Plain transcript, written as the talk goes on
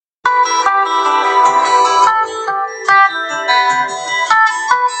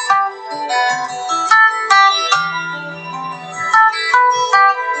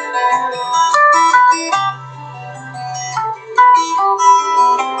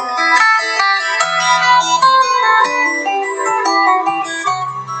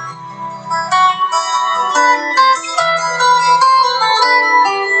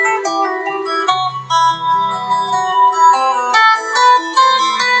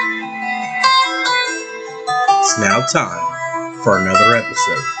It's now time for another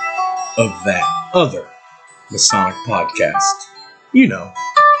episode of That Other Masonic Podcast. You know,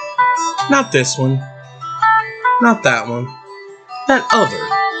 not this one, not that one, that other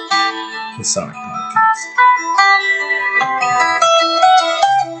Masonic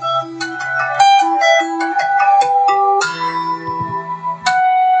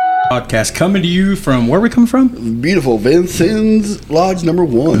Podcast coming to you from, where are we coming from? Beautiful Vincennes Lodge number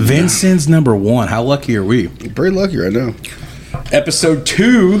 1. Vincennes number 1. How lucky are we? Pretty lucky right now. Episode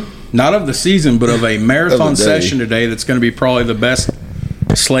 2, not of the season, but of a marathon session today that's going to be probably the best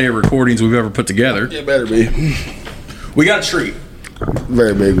Slayer recordings we've ever put together. It better be. We got a treat.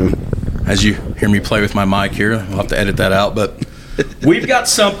 Very big one. As you hear me play with my mic here, I'll have to edit that out, but we've got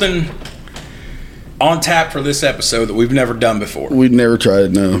something on tap for this episode that we've never done before. We've never tried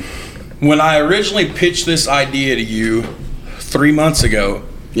it, no. When I originally pitched this idea to you 3 months ago,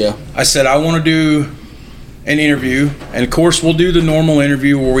 I said I want to do an interview, and of course we'll do the normal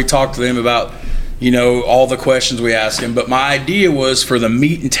interview where we talk to them about, you know, all the questions we ask them. But my idea was for the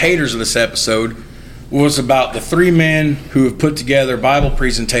meat and taters of this episode was about the 3 men who have put together Bible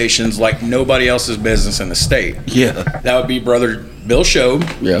presentations like nobody else's business in the state. Yeah. That would be Brother Bill Shobe,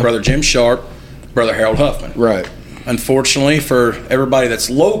 Brother Jim Sharp, Brother Harold Huffman. Right. Unfortunately, for everybody that's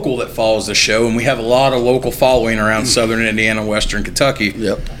local that follows the show, and we have a lot of local following around southern Indiana and western Kentucky,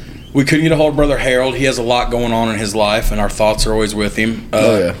 we couldn't get a hold of Brother Harold. He has a lot going on in his life, and our thoughts are always with him.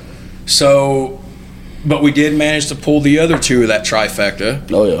 So, but we did manage to pull the other 2 of that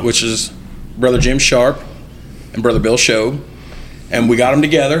trifecta, which is Brother Jim Sharp and Brother Bill Shobe, and we got them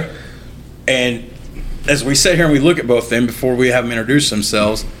together. And as we sit here and we look at both of them before we have them introduce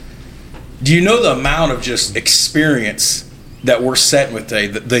themselves, do you know the amount of just experience that we're setting with today?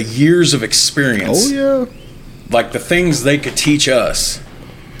 The years of experience. Oh, yeah. Like the things they could teach us.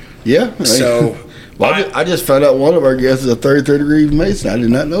 Yeah. So, I just found out one of our guests is a 33rd degree Mason. I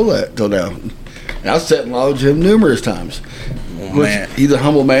did not know that till now. And I've sat in lodge with him numerous times. Oh, man. He's a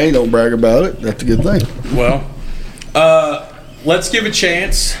humble man. He don't brag about it. That's a good thing. Well, let's give a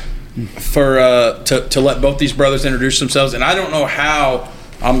chance for to let both these brothers introduce themselves. And I don't know how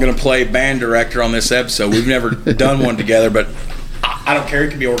I'm going to play band director on this episode. We've never done one together, but I don't care. It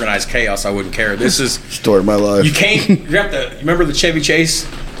could be organized chaos. I wouldn't care. This is story of my life. You can't. You're gonna have to. Remember the Chevy Chase,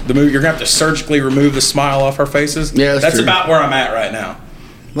 the movie. You're gonna have to surgically remove the smile off our faces. Yeah, that's true. About where I'm at right now.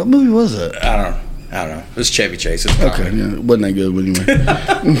 What movie was that? I don't know. This Chevy Chase. It's okay. Yeah, it wasn't that good anyway.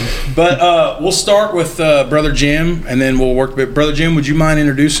 But we'll start with Brother Jim, and then we'll work. Brother Jim, would you mind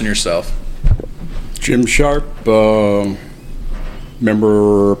introducing yourself? Jim Sharp.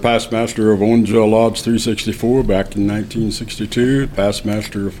 Member, past master of Owensville Lodge 364 back in 1962. Past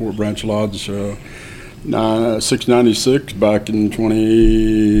master of Fort Branch Lodge 696 back in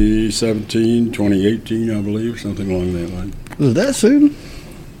 2017, 2018, I believe, something along that line. Was that soon?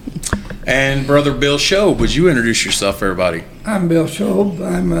 And Brother Bill Shobe, would you introduce yourself, everybody? I'm Bill Shobe.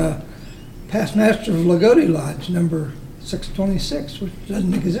 I'm a past master of Lagodi Lodge number 626, which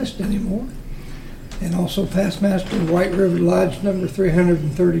doesn't exist anymore. And also past master of White River Lodge number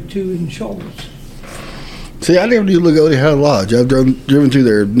 332 in Shobe. See, I never knew Lagodi had a lodge. I've driven through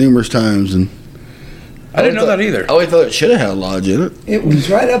there numerous times, and I didn't know that either. I always thought it should have had a lodge in it. It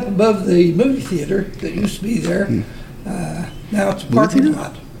was right up above the movie theater that used to be there. Now it's a parking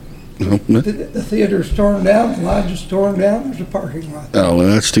lot. The theater's torn down, the lodge is torn down, there's a parking lot. Oh, well,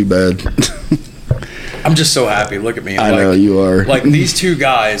 that's too bad. I'm just so happy. Look at me. I know you are. Like these 2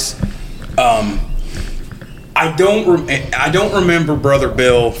 guys. I don't remember Brother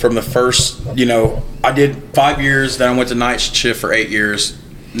Bill from the first, you know, I did 5 years, then I went to night shift for 8 years.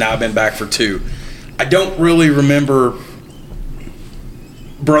 Now I've been back for 2. I don't really remember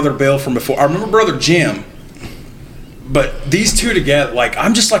Brother Bill from before. I remember Brother Jim, but these 2 together, like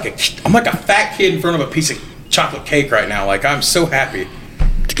I'm like a fat kid in front of a piece of chocolate cake right now. Like I'm so happy.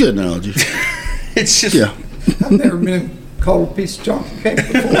 It's a good analogy. It's just I've never been called a piece of chocolate cake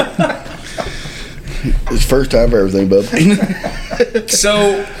before. It's the first time for everything, bub.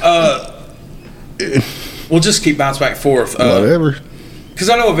 So, we'll just keep bouncing back and forth. Whatever. Because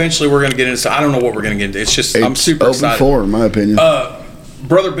I know eventually we're going to get into. I don't know what we're going to get into. It's just I'm super excited. Open floor, in my opinion.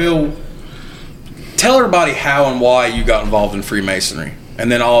 Brother Bill, tell everybody how and why you got involved in Freemasonry,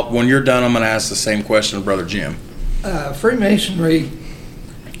 and then when you're done, I'm going to ask the same question of Brother Jim. Freemasonry,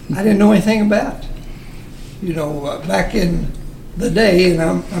 I didn't know anything about. You know, back in the day, and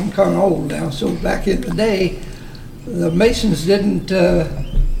I'm kind of old now, so back in the day, the Masons didn't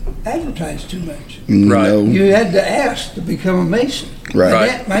advertise too much. Right. No. You had to ask to become a Mason.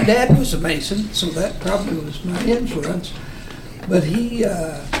 Right. My dad was a Mason, so that probably was my influence. But he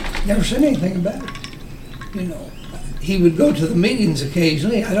never said anything about it. you know, he would go to the meetings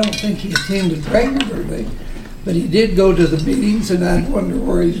occasionally. I don't think he attended regularly, but he did go to the meetings, and I'd wonder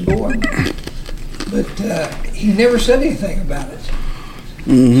where he's going. But he never said anything about it.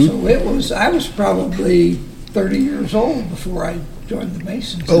 So I was probably 30 years old before I joined the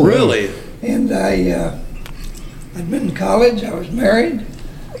Masons. Oh, really? And I'd been to college, I was married,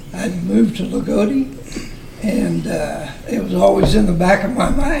 I'd moved to Lagodi, and it was always in the back of my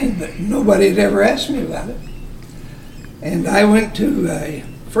mind, but nobody had ever asked me about it. And I went to a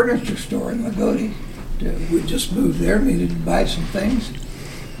furniture store in Lagodi. We just moved there, needed to buy some things.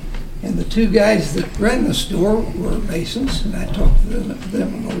 And the two guys that ran the store were Masons, and I talked to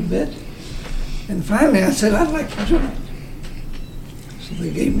them a little bit. And finally I said, I'd like to join. So they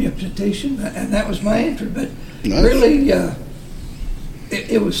gave me a petition, and that was my entry. But really,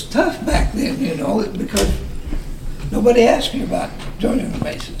 it was tough back then, you know, because nobody asked me about joining the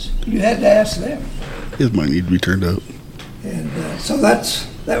Masons. You had to ask them. His might need to be turned up. And so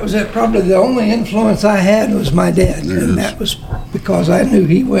that was it. Probably the only influence I had was my dad, and that was because I knew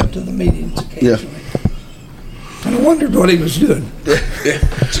he went to the meetings occasionally. Yeah. And I wondered what he was doing.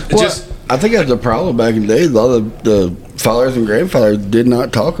 I think that's the problem back in the day. A lot of the fathers and grandfathers did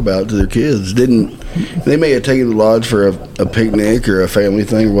not talk about it to their kids. They may have taken the lodge for a picnic or a family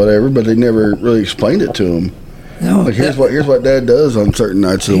thing or whatever, but they never really explained it to them. No, like here's what Dad does on certain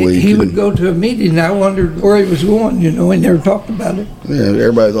nights of the week. He would go to a meeting, and I wondered where he was going. You know, he never talked about it. Yeah,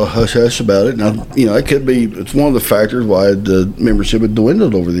 everybody's all hush hush about it. Now, you know, it's one of the factors why the membership had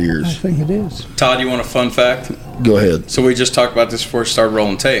dwindled over the years. I think it is. Todd, you want a fun fact? Go ahead. So we just talked about this before we started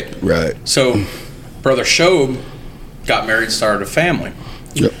rolling tape. Right. So, Brother Shobe got married and started a family.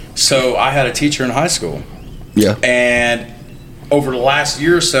 Yep. So I had a teacher in high school. Yeah. And over the last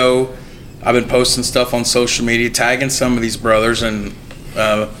year or so, I've been posting stuff on social media, tagging some of these brothers, and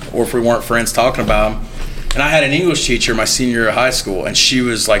or if we weren't friends, talking about them. And I had an English teacher my senior year of high school, and she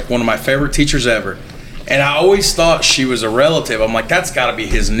was like one of my favorite teachers ever. And I always thought she was a relative. I'm like, that's got to be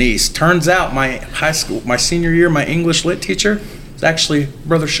his niece. Turns out my senior year, my English lit teacher is actually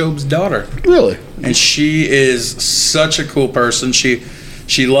Brother Shobe's daughter. Really? And she is such a cool person.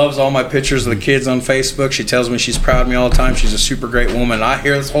 She loves all my pictures of the kids on Facebook. She tells me she's proud of me all the time. She's a super great woman. And I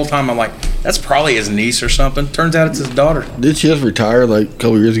hear this whole time, I'm like, that's probably his niece or something. Turns out it's his daughter. Did she just retire like a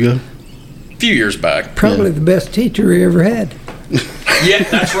couple years ago? A few years back. Probably the best teacher he ever had. Yeah,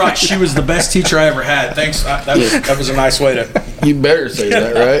 that's right. She was the best teacher I ever had. Thanks. That was a nice way to... You better say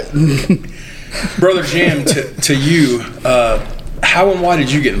that, right? Brother Jim, to you, how and why did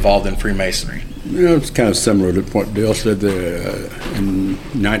you get involved in Freemasonry? You know, it's kind of similar to what Dale said. In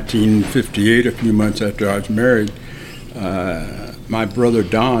 1958, a few months after I was married, my brother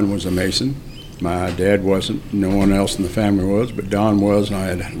Don was a Mason. My dad wasn't. No one else in the family was, but Don was, and I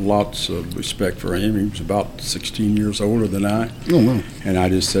had lots of respect for him. He was about 16 years older than I. Oh, wow. And I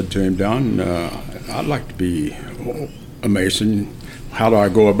just said to him, Don, I'd like to be a Mason. How do I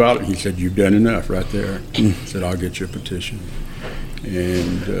go about it? He said, you've done enough right there. I said, I'll get you a petition.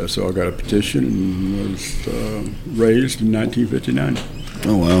 And so I got a petition and was raised in 1959.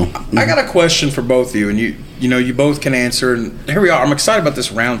 Oh, wow. I got a question for both of you, and you both can answer. And here we are. I'm excited about this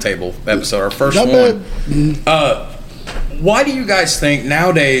Roundtable episode, our first one. Why do you guys think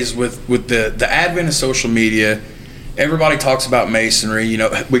nowadays, with the advent of social media, everybody talks about Masonry? You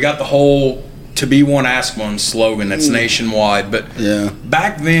know, we got the whole "To Be One, Ask One" slogan that's nationwide. But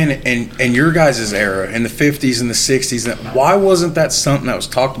back then, in your guys' era, in the 50s and the 60s, why wasn't that something that was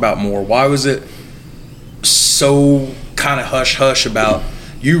talked about more? Why was it so kind of hush-hush about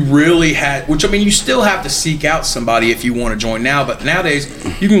you really had, which I mean, you still have to seek out somebody if you want to join now, but nowadays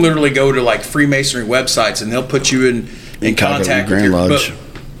you can literally go to like Freemasonry websites and they'll put you in contact with your Lodge. But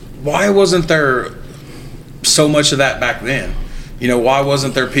why wasn't there so much of that back then? You know, why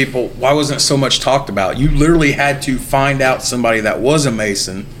wasn't it so much talked about? You literally had to find out somebody that was a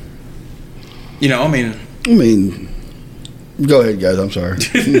Mason. You know, I mean, go ahead, guys. I'm sorry.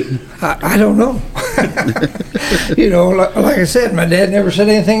 I don't know. You know, like I said, my dad never said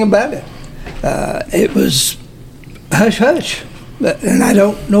anything about it. It was hush-hush, and I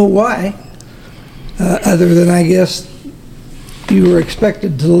don't know why, other than I guess you were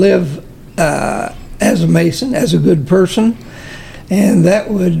expected to live as a Mason, as a good person, and that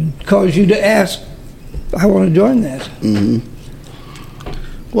would cause you to ask, I want to join that. Mm-hmm.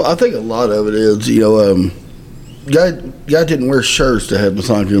 Well, I think a lot of it is, you know, guy didn't wear shirts to have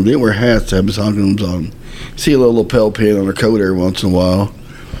Masonic rooms. They didn't wear hats to have Masonic rooms on. See a little lapel pin on their coat every once in a while.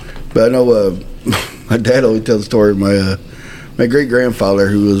 But I know my dad always tells the story of my great-grandfather,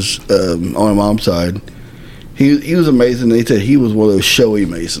 who was on my mom's side. He was a Mason, and he said he was one of those showy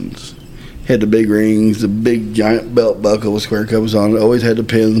Masons. He had the big rings, the big giant belt buckle with square cups on it. Always had the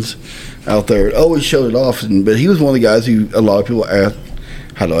pins out there. Always showed it off. But he was one of the guys who a lot of people asked,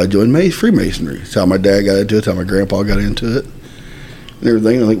 how do I join Freemasonry? That's how my dad got into it. That's how my grandpa got into it. And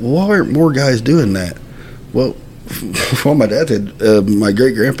everything. I'm like, well, why aren't more guys doing that? Well, from my dad said, my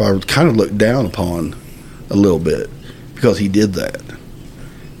great grandpa was kind of looked down upon a little bit because he did that.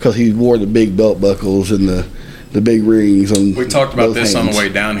 Because he wore the big belt buckles and the big rings. We talked about this on the way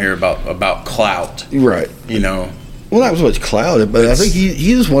down here about clout. Right. You know. Well, not so much clout, but I think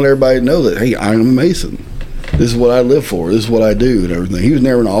he just wanted everybody to know that, hey, I'm a Mason. This is what I live for. This is what I do and everything. He was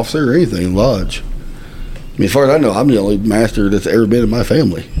never an officer or anything in Lodge. I mean, as far as I know, I'm the only master that's ever been in my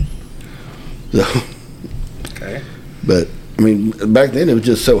family. So, okay. But, I mean, back then it was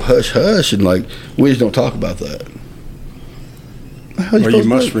just so hush-hush and, like, we just don't talk about that. Well, you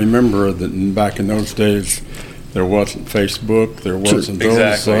must remember that back in those days, there wasn't Facebook, there wasn't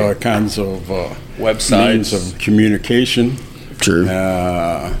those kinds of websites, means of communication. True.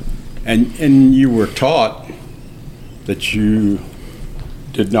 And you were taught that you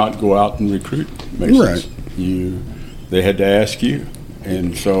did not go out and recruit Masons. Right. They had to ask you.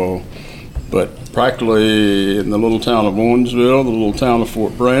 And so, but practically in the little town of Owensville, the little town of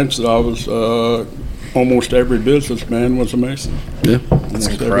Fort Branch, that I was, almost every businessman was a Mason. Yeah. That's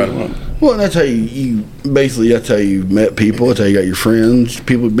incredible. Well, and that's how that's how you met people. That's how you got your friends,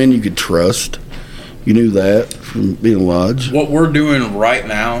 people men you could trust. You knew that from being in Lodge. What we're doing right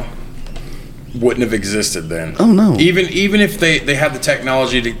now wouldn't have existed then. Oh, no. Even if they had the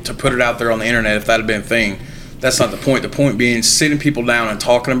technology to put it out there on the internet, if that had been a thing, that's not the point. The point being sitting people down and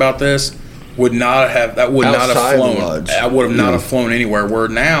talking about this would not have flown. Lodge. I would have not have flown anywhere. Where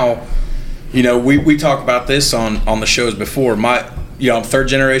now, you know, we talk about this on the shows before. I'm third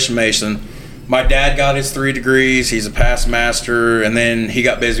generation Mason. My dad got his 3 degrees. He's a past master, and then he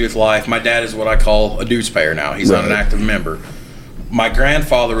got busy with life. My dad is what I call a dues payer now. He's not an active member. My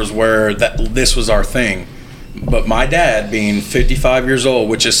grandfather was where this was our thing. But my dad being 55 years old,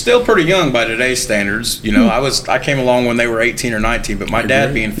 which is still pretty young by today's standards, you know, I came along when they were 18 or 19, but my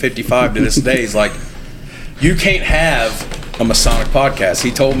dad being 55 to this day is like, you can't have a Masonic podcast.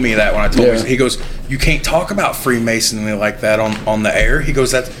 He told me that when I told him, he goes, you can't talk about Freemasonry like that on the air. He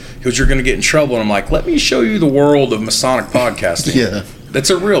goes, you're going to get in trouble. And I'm like, let me show you the world of Masonic podcasting. Yeah. That's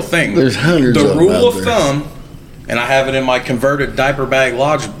a real thing. There's hundreds of them. The rule of thumb, and I have it in my converted diaper bag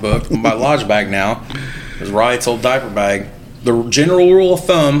lodge book, my lodge bag now, is Riot's old diaper bag. The general rule of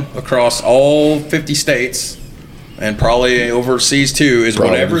thumb across all 50 states, and probably overseas too, is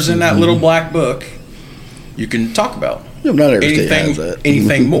whatever's in that little black book, you can talk about. Yeah, not every state has that.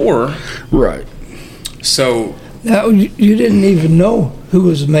 Anything more. Right. So. Now, you didn't even know who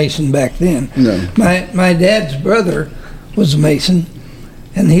was a Mason back then. No. My dad's brother was a Mason,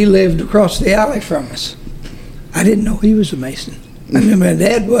 and he lived across the alley from us. I didn't know he was a Mason. I knew my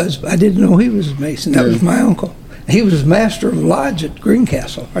dad was, but I didn't know he was a Mason. That was my uncle. He was master of the lodge at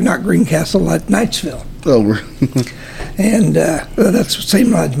Greencastle, or not Greencastle, at Knightsville. Oh. And that's the same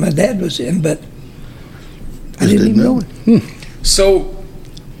lodge my dad was in, but I didn't even know it. So,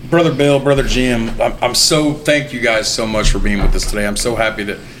 Brother Bill, Brother Jim, thank you guys so much for being with us today. I'm so happy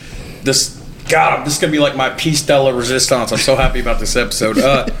that this is going to be like my piece de la resistance. I'm so happy about this episode.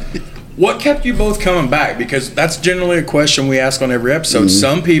 What kept you both coming back? Because that's generally a question we ask on every episode. Mm-hmm.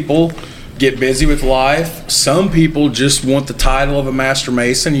 Some people get busy with life. Some people just want the title of a Master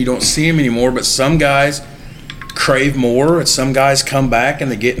Mason. You don't see them anymore, but some guys crave more, and some guys come back and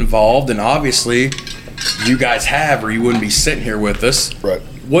they get involved, and obviously you guys have, or you wouldn't be sitting here with us. Right.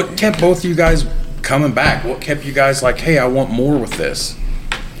 What kept both of you guys coming back? What kept you guys like, hey, I want more with this?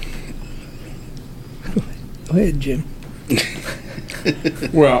 Go ahead, Jim.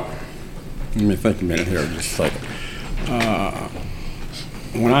 Well, let me think a minute here, just a second.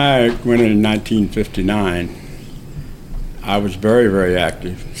 When I went in 1959, I was very, very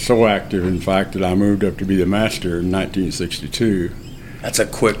active. So active, in fact, that I moved up to be the master in 1962. That's a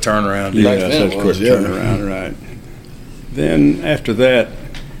quick turnaround. Yeah, that's a quick turnaround, right. Then after that,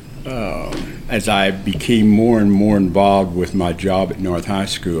 as I became more and more involved with my job at North High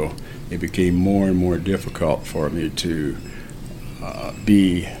School, it became more and more difficult for me to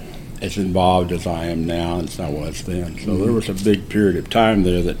be as involved as I am now as I was then. So there was a big period of time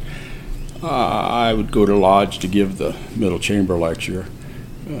there that I would go to Lodge to give the middle chamber lecture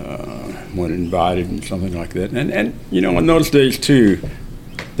when invited and something like that. And you know, in those days too,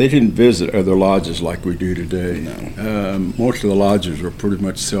 they didn't visit other lodges like we do today. No. Most of the lodges were pretty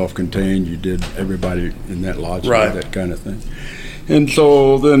much self-contained. You did, everybody in that lodge did that kind of thing. And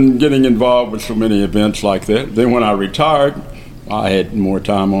so then getting involved with so many events like that. Then when I retired, I had more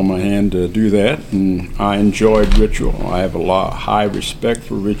time on my hand to do that, and I enjoyed ritual. I have high respect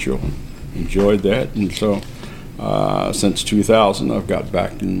for ritual, enjoyed that, and so since 2000 I've got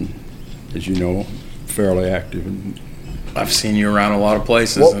back and, as you know, fairly active. And I've seen you around a lot of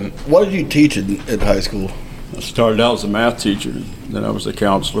places. What did you teach at high school? I started out as a math teacher, then I was a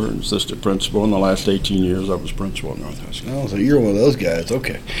counselor and assistant principal. In the last 18 years, I was principal at North High School. Oh, so you're one of those guys.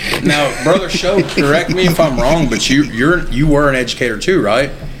 Okay. Now, Brother Shobe, correct me if I'm wrong, but you were an educator too,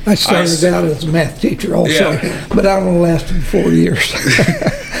 right? I started out as a math teacher also, but I only lasted 4 years.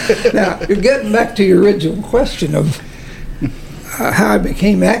 Now, getting back to your original question of how I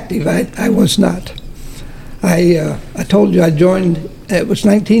became active, I was not. I told you I joined, it was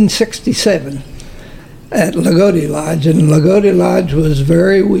 1967 at Lagodi Lodge, and Lagodi Lodge was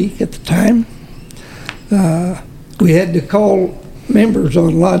very weak at the time. We had to call members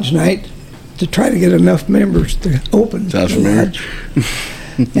on lodge night to try to get enough members to open the lodge.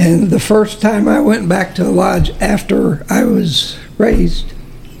 And the first time I went back to the lodge after I was raised,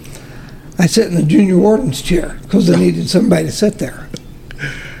 I sat in the junior warden's chair because they needed somebody to sit there.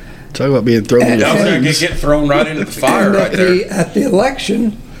 Talk about being thrown in the I was going to get thrown right into the fire right there. At the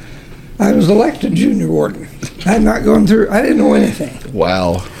election, I was elected junior warden. I had not gone through, I didn't know anything.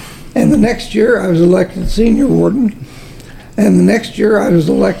 Wow. And the next year I was elected senior warden, and the next year I was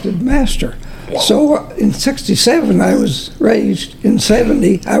elected master. Wow. So in 67 I was raised, in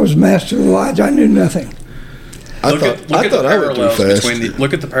 70 I was master of the lodge. I knew nothing. Look at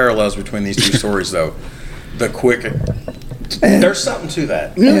the parallels between these two stories though. There's something to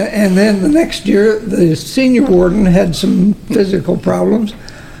that. And then the next year the senior warden had some physical problems.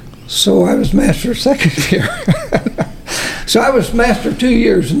 So I was master second year. So I was master 2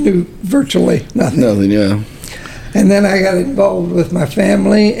 years and knew virtually nothing. Nothing, yeah. And then I got involved with my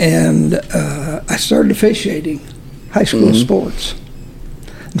family, and I started officiating high school sports.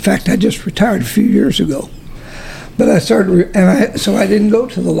 In fact, I just retired a few years ago. But I started, so I didn't go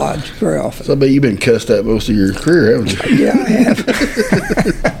to the lodge very often. So I bet you've been cussed at most of your career, haven't you? Yeah, I have.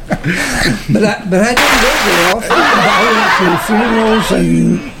 but I didn't go very often. I went to funerals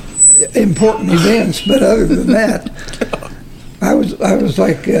and important events, but other than that, I was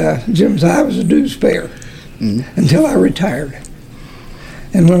like Jim said, I was a dues payer until I retired.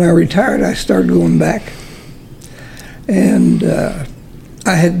 And when I retired, I started going back. And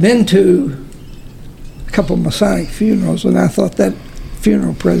I had been to a couple of Masonic funerals, and I thought that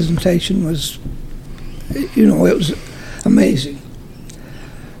funeral presentation was, it was amazing.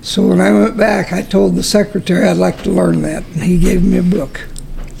 So when I went back, I told the secretary I'd like to learn that, and he gave me a book.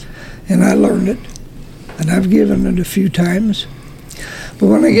 And I learned it, and I've given it a few times. But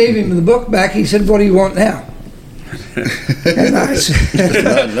when I gave him the book back, he said, "What do you want now?" And I said,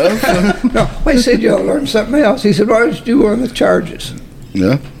 "Not enough." No, well, he said, "You ought to learn something else." He said, "Why don't you do one of the charges?"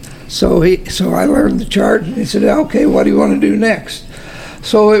 Yeah. So I learned the charge, and he said, "Okay, what do you want to do next?"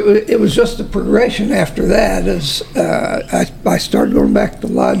 So it was just a progression after that. As I started going back to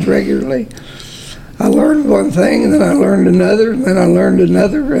the lodge regularly. I learned one thing, and then I learned another, and then I learned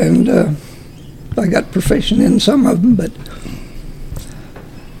another, and I got proficient in some of them. But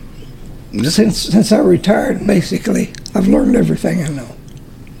since I retired, basically, I've learned everything I know.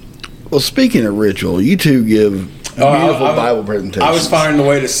 Well, speaking of ritual, you two give beautiful Bible presentations. I was finding a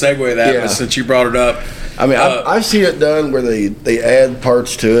way to segue that, but since you brought it up. I mean, I've seen it done where they add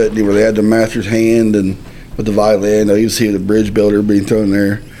parts to it, where they add the master's hand and with the violin. You see the bridge builder being thrown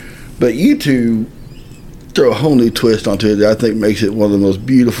there. But you two throw a whole new twist onto it that I think makes it one of the most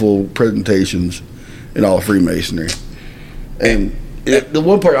beautiful presentations in all of Freemasonry. And the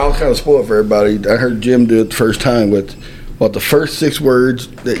one part I'll kind of spoil it for everybody. I heard Jim do it the first time with the first 6 words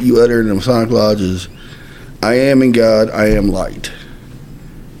that you utter in the Masonic Lodge is, "I am in God, I am light."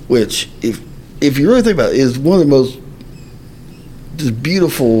 Which, if you really think about it, is one of the most just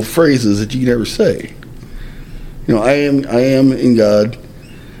beautiful phrases that you can ever say. I am in God,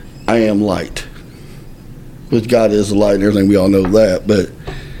 I am light. Which God is the light and everything, we all know that. But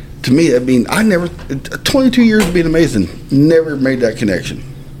to me, 22 years of being a Mason, never made that connection,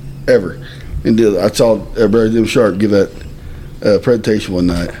 ever. And I saw Brother Jim Sharp give that presentation one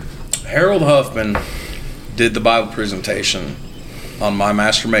night. Harold Huffman did the Bible presentation on my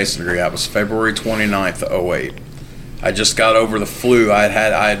Master Mason degree. That was February 29th of 08. I just got over the flu. I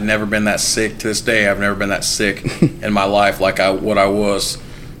had never been that sick. To this day, I've never been that sick in my life like what I was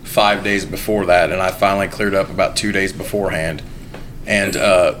 5 days before that, and I finally cleared up about 2 days beforehand. And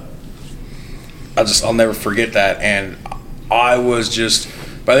I'll never forget that. And I was just,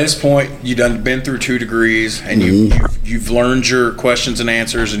 by this point, you've been through 2 degrees, and you've learned your questions and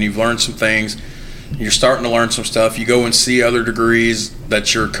answers, and you've learned some things. You're starting to learn some stuff. You go and see other degrees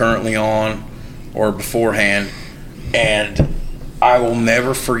that you're currently on or beforehand. And I will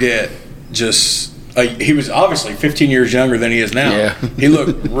never forget just, he was obviously 15 years younger than he is now. Yeah. He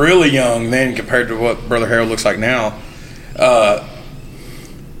looked really young then compared to what Brother Harold looks like now.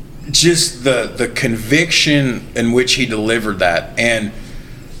 Just the conviction in which he delivered that. And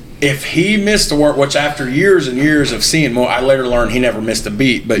if he missed a word, which after years and years of seeing more, I later learned he never missed a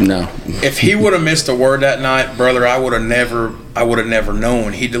beat. But No. if he would have missed a word that night, brother, I would have never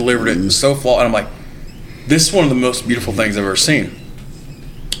known. He delivered it so flawed. And I'm like, this is one of the most beautiful things I've ever seen.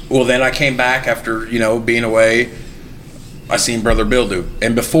 Well, then I came back after, being away. I seen Brother Bill do.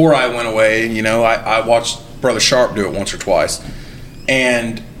 And before I went away, I watched Brother Sharp do it once or twice.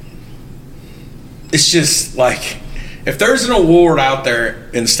 And it's just like, if there's an award out there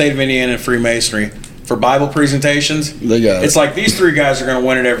in the state of Indiana in Freemasonry for Bible presentations, They got it. it's like these three guys are going to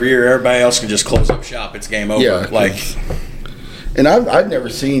win it every year. Everybody else can just close up shop. It's game over. Yeah, and I've never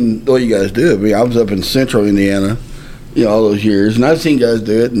seen the way you guys do it. I mean, I was up in central Indiana, all those years, and I've seen guys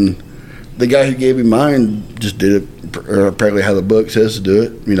do it, and the guy who gave me mine just did it apparently how the book says to do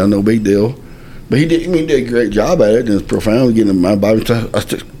it. No big deal. But he did a great job at it, and it's profound getting my Bible. I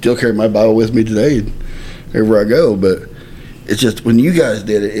still carry my Bible with me today everywhere I go. But it's just when you guys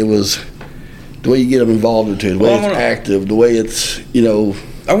did it, it was the way you get them involved into it, the way it's active, the way it's,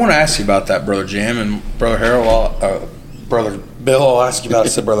 I want to ask you about that, Brother Jim, and Brother Harold, Brother Bill, I'll ask you about it.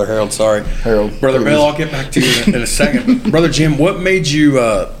 I said Brother Harold, sorry. Harold. Brother Bill, I'll get back to you in a second. Brother Jim, what made you,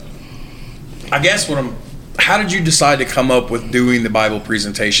 how did you decide to come up with doing the Bible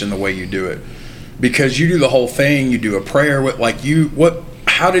presentation the way you do it? Because you do the whole thing, you do a prayer with,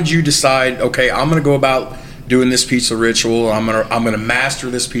 how did you decide, okay, I'm going to go about doing this piece of ritual, I'm going to master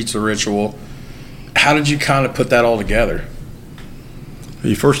this piece of ritual. How did you kind of put that all together?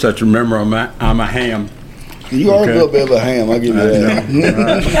 You first have to remember I'm a ham. You are a little bit of a ham, I'll give you that.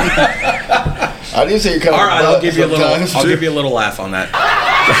 I did say you're kind all of right, I'll give you a little laugh on that.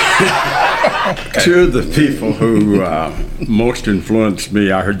 Okay. Two of the people who most influenced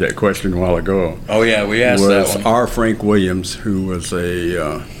me, I heard that question a while ago. Oh yeah, we asked that one. Was R. Frank Williams, who was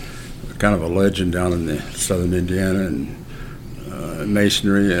a kind of a legend down in the southern Indiana and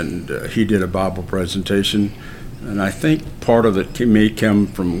Masonry, and he did a Bible presentation. And I think part of it may come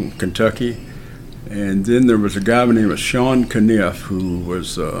from Kentucky. And then there was a guy by the name of Sean Caniff, who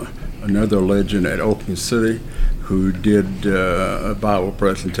was another legend at Oklahoma City, who did a Bible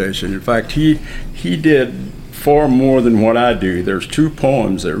presentation. In fact, he did far more than what I do. There's two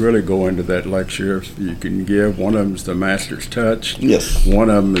poems that really go into that lecture you can give. One of them is the Master's Touch. Yes. One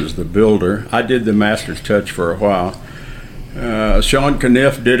of them is the Builder. I did the Master's Touch for a while. Sean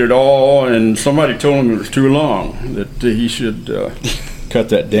Caniff did it all, and somebody told him it was too long, that he should cut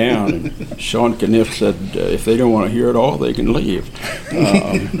that down. And Sean Caniff said, if they don't want to hear it all, they can leave.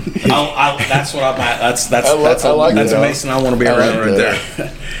 That's what I'm at. That's a Mason I want to be around right there.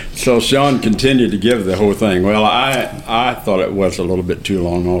 So Sean continued to give the whole thing. Well, I thought it was a little bit too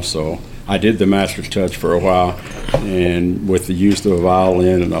long also. I did the Master's Touch for a while, and with the use of a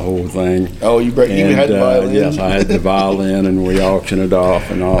violin and the whole thing. Oh, you had the violin? Yes, I had the violin, and we auctioned it off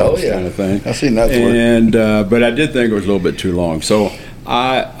and all this kind of thing. I've seen that before. And but I did think it was a little bit too long. So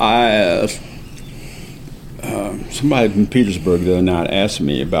somebody from Petersburg the other night asked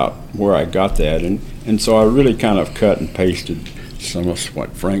me about where I got that, and so I really kind of cut and pasted some of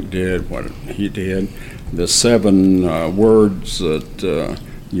what Frank did, what he did. The 7 words that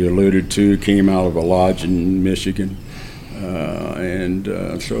you alluded to came out of a lodge in Michigan, and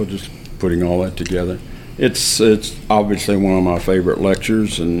so just putting all that together. It's obviously one of my favorite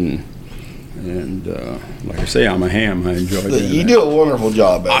lectures, and like I say, I'm a ham. I enjoy it. You do a wonderful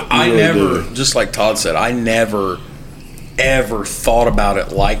job at it. I never, just like Todd said, I never ever thought about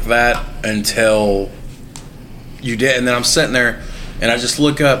it like that until you did. And then I'm sitting there and I just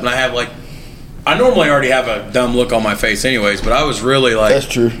look up and I have I normally already have a dumb look on my face anyways, but I was really That's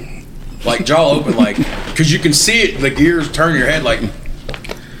true. Jaw open, because you can see it, the gears turn your head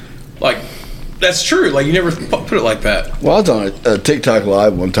that's true. You never put it like that. Well, I was on a TikTok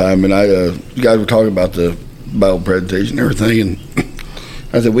live one time, and you guys were talking about the Bible presentation and everything, and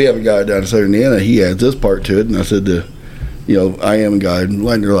I said, we have a guy down in Southern Indiana, he adds this part to it, and I said, I am a guy, and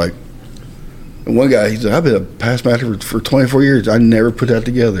they're like, and one guy, he said, I've been a past master for 24 years, I never put that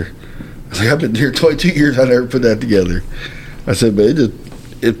together. I was like, I've been here 22 years, I never put that together. I said, but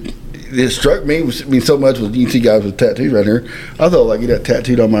it struck me so much with you see guys with tattoos right here. I thought like you got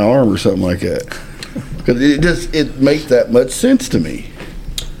tattooed on my arm or something like that, because it makes that much sense to me.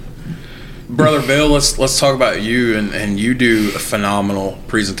 Brother Bill, let's talk about you, and you do a phenomenal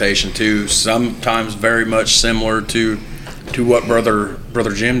presentation too. Sometimes very much similar to what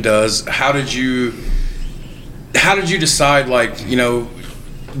Brother Jim does. How did you decide, like, you know,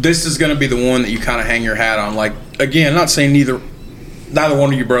 this is going to be the one that you kind of hang your hat on? Like, again, not saying neither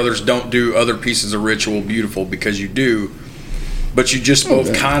one of you brothers don't do other pieces of ritual beautiful, because you do, but you just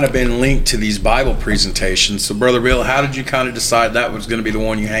both kind of been linked to these Bible presentations. So, Brother Bill, how did you kind of decide that was going to be the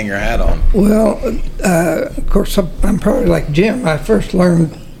one you hang your hat on? Well, of course, I'm probably like Jim. I first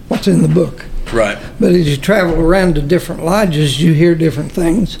learned what's in the book. Right. But as you travel around to different lodges, you hear different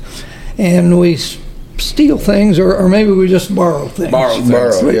things. And we steal things, or maybe we just borrow things.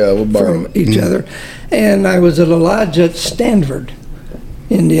 We'll borrow from each other. And I was at a lodge at Stanford,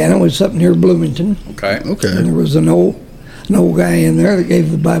 Indiana, which is up near Bloomington. Okay. And there was an old guy in there that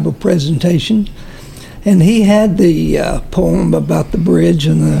gave the Bible presentation, and he had the poem about the bridge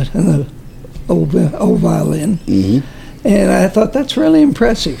and the old violin. Mm-hmm. And I thought, that's really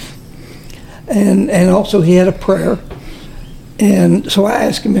impressive. And also he had a prayer, and so I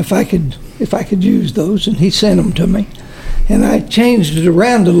asked him if I could use those, and he sent them to me. And I changed it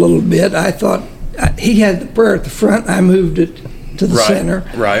around a little bit. I thought he had the prayer at the front. I moved it to the center.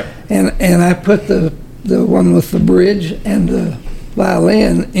 Right. And I put the one with the bridge and the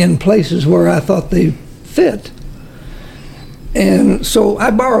violin in places where I thought they fit. And so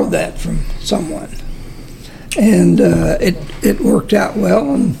I borrowed that from someone. And it worked out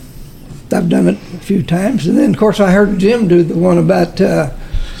well, and I've done it a few times. And then, of course, I heard Jim do the one about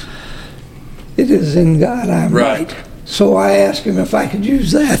it is in God I'm right. So I asked him if I could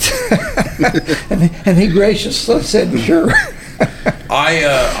use that. and he graciously said, sure.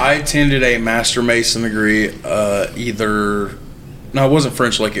 I attended a Master Mason degree, no, it wasn't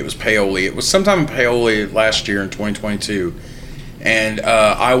French Lick, it was Paoli. It was sometime in Paoli last year in 2022. And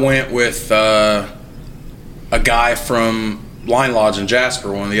I went with a guy from Line Lodge in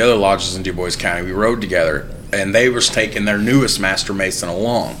Jasper, one of the other lodges in Du Bois County. We rode together, and they was taking their newest Master Mason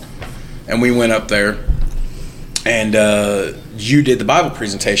along. And we went up there, and you did the Bible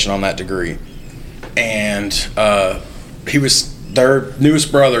presentation on that degree. And their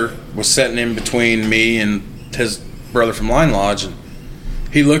newest brother was sitting in between me and his brother from Line Lodge, and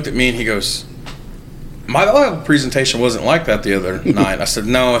he looked at me and he goes, my Bible presentation wasn't like that the other night. I said,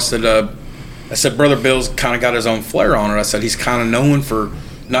 no. I said, Brother Bill's kind of got his own flair on it. I said, he's kind of known for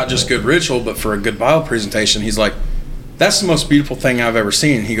not just good ritual, but for a good Bible presentation. He's like, that's the most beautiful thing I've ever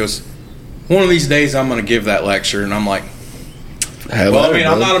seen. He goes, one of these days I'm going to give that lecture. And I'm like, well, I mean,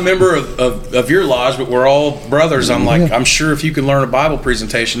 I'm not a member of your lodge, but we're all brothers. I'm like, I'm sure if you can learn a Bible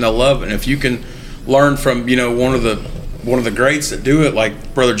presentation, they'll love it. And if you can learn from, you know, one of the greats that do it,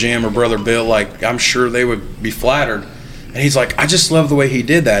 like Brother Jim or Brother Bill, like, I'm sure they would be flattered. And he's like, I just love the way he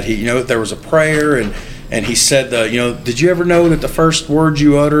did that. He, you know, there was a prayer, and he said, you know, did you ever know that the first words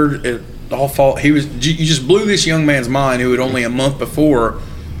you uttered, it all fall? You just blew this young man's mind, who had only a month before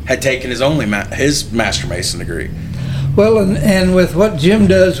had taken his Master Mason degree. Well, and with what Jim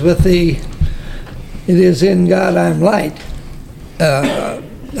does with it is in God I'm light,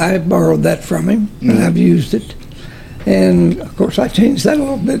 I borrowed that from him, and I've used it. And, of course, I changed that a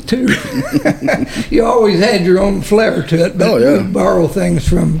little bit, too. You always had your own flair to it, but we borrow things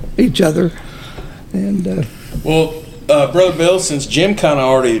from each other. And well, Brother Bill, since Jim kind of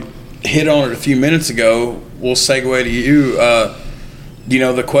already hit on it a few minutes ago, we'll segue to you. You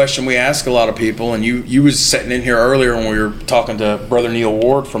know, the question we ask a lot of people, and you was sitting in here earlier when we were talking to Brother Neil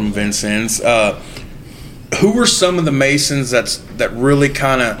Ward from Vincennes. Who were some of the Masons that really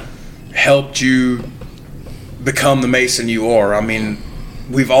kind of helped you become the Mason you are? I mean,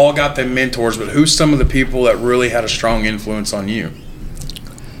 we've all got them mentors, but who's some of the people that really had a strong influence on you?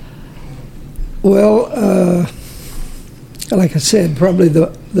 Well, like I said, probably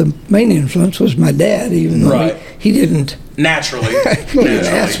the main influence was my dad, even though he didn't naturally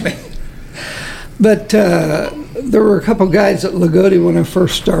ask me. But there were a couple guys at Lagodi when I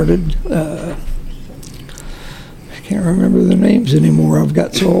first started. I can't remember their names anymore. I've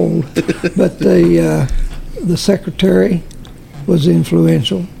got so old. But the secretary was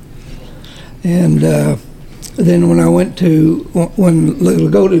influential. And then when I went to, when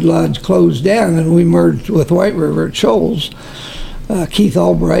Lagodi Lodge closed down and we merged with White River at Shoals, Keith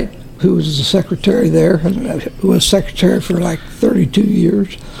Albright, who was the secretary there, was secretary for like 32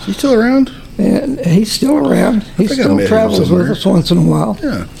 years. Is he still around? And he's still around. He still travels with us once in a while.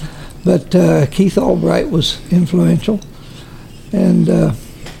 Yeah. But Keith Albright was influential. And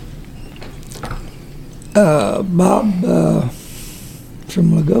Bob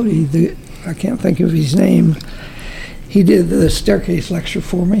from Lagodi, I can't think of his name, he did the staircase lecture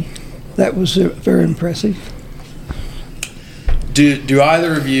for me. that was very impressive. Do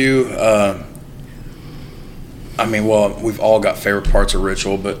either of you? We've all got favorite parts of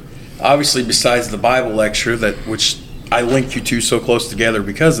ritual, but obviously, besides the Bible lecture, which I link you two so close together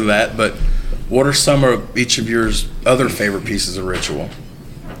because of that. But what are some of each of your other favorite pieces of ritual?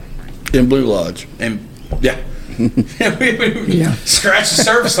 In Blue Lodge. And yeah. We scratch the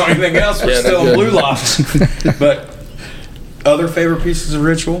surface on anything else. We're still in Blue Lodge. But other favorite pieces of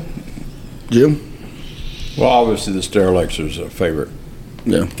ritual? Jim? Well, obviously the stair lecture is a favorite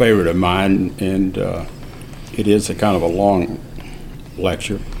of mine, and it is a kind of a long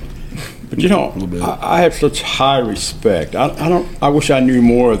lecture. But you know, I have such high respect. I wish I knew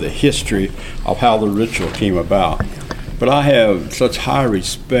more of the history of how the ritual came about. But I have such high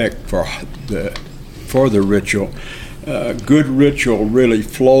respect for the ritual. Good ritual really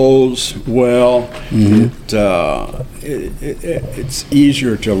flows well. It's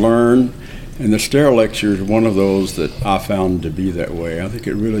easier to learn, and the stair lecture is one of those that I found to be that way. I think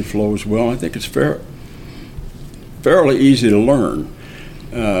it really flows well. I think it's fairly easy to learn.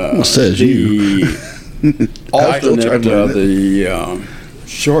 What says you? Alternate, the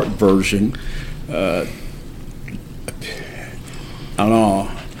short version. I don't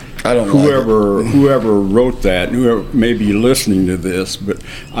know. Whoever wrote that, whoever may be listening to this, but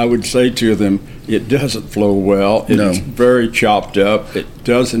I would say to them, it doesn't flow well. It's very chopped up. It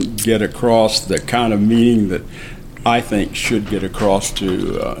doesn't get across the kind of meaning that I think should get across to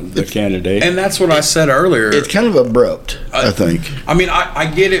the candidate. And that's what I said earlier. It's kind of abrupt, I think. I mean,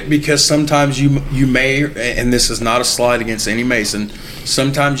 I get it, because sometimes you may, and this is not a slight against any Mason,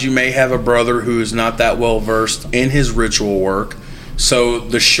 sometimes you may have a brother who is not that well versed in his ritual work, so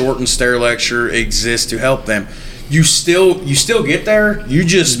the shortened stair lecture exists to help them. You still get there, you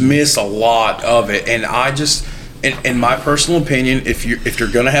just miss a lot of it. And I just, in my personal opinion, if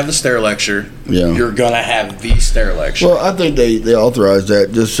you're going to have the stair lecture, you're going to have the stair lecture. Well, I think they authorized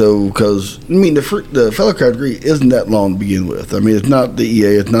that just so, because, I mean, the fellowcraft degree isn't that long to begin with. I mean, it's not the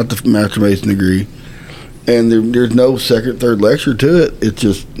EA, it's not the Master Mason degree, and there's no second, third lecture to it. It's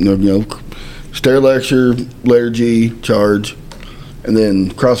just, stair lecture, liturgy, charge, and then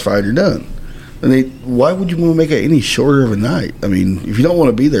crossfire, you're done. And why would you want to make it any shorter of a night? I mean, if you don't want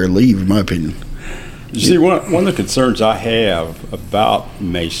to be there, leave, in my opinion. You see, one of the concerns I have about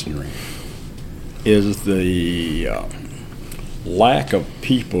Masonry is the lack of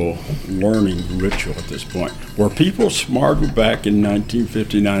people learning ritual at this point. Were people smarter back in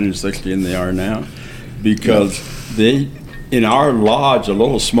 1959 and 60 than they are now? Because in our lodge, a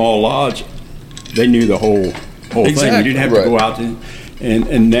little small lodge, they knew the whole thing. You didn't have to go out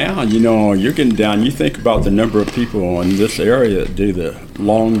and now, you're getting down. You think about the number of people in this area that do the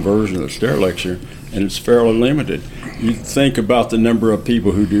long version of the stair lecture, and it's fairly limited. You think about the number of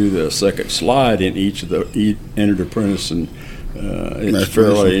people who do the second slide in each of the entered apprentice, and it's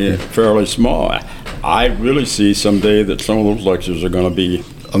fairly small. I really see someday that some of those lectures are going to be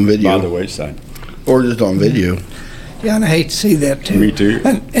on video, by the wayside, or just on video. Yeah, and I hate to see that too. Me too.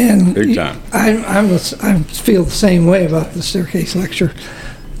 And big time. I feel the same way about the staircase lecture.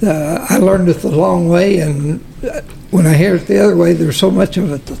 I learned it the long way, and when I hear it the other way, there's so much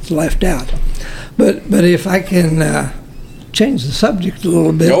of it that's left out. But if I can change the subject a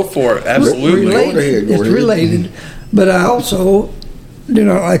little bit. Go for it. Absolutely. It's related, but I also do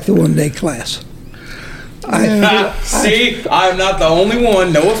not like the one-day class. See, I'm not the only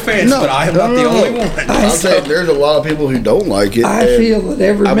one. No offense, but I am not the only one. I'll say there's a lot of people who don't like it. I feel that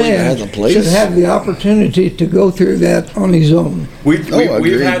every man should have the opportunity to go through that on his own. We've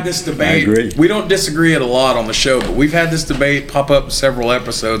had this debate. I agree. We don't disagree it a lot on the show, but we've had this debate pop up in several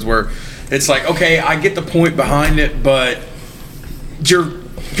episodes where it's like, okay, I get the point behind it, but you're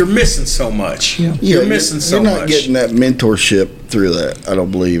missing so much. Yeah. You're missing so much. You're not getting that mentorship through that, I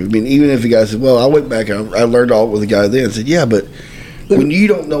don't believe. I mean, even if the guy said, well, I went back and I learned all with the guy then, and said, yeah, but when you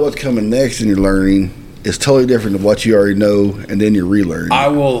don't know what's coming next and you're learning, it's totally different than what you already know, and then you're relearning. I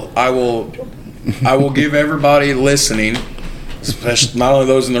will give everybody listening, especially not only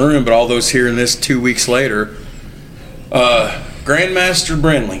those in the room, but all those hearing this 2 weeks later, Grandmaster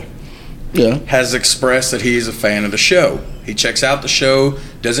Brinley has expressed that he is a fan of the show. He checks out the show,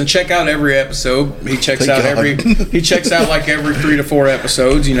 doesn't check out every episode. He checks out like every 3 to 4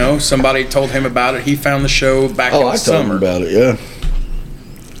 episodes. Somebody told him about it. He found the show back in the summer. I told him about it, yeah.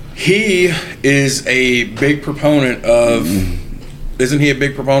 He is a big proponent of, isn't he a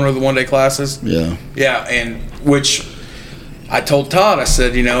big proponent of the one-day classes? Yeah. Yeah, and which I told Todd, I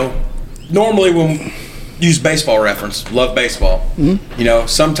said, normally when use baseball reference. Love baseball. Mm-hmm. You know,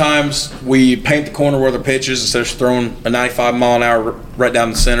 sometimes we paint the corner where the pitch is instead of throwing a 95 mile an hour right down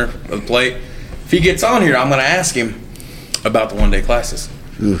the center of the plate. If he gets on here, I'm going to ask him about the one-day classes.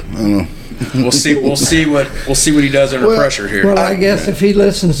 I don't know. We'll see what he does under pressure here. Well, I guess if he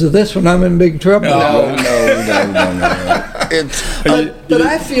listens to this one, I'm in big trouble. No. But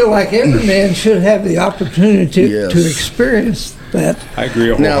I feel like every man should have the opportunity to experience that. I agree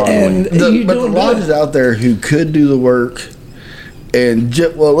wholeheartedly. But the lodges out there who could do the work, and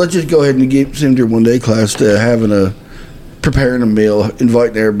let's just go ahead and get him to one-day class to having preparing a meal,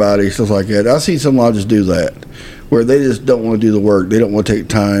 inviting everybody, stuff like that. I see some lodges do that, where they just don't want to do the work. They don't want to take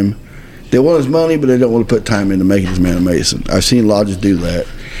time. They want his money, but they don't want to put time into making this man a Mason. I've seen lodges do that,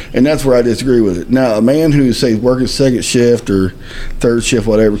 and that's where I disagree with it. Now, a man who, say, working second shift or third shift,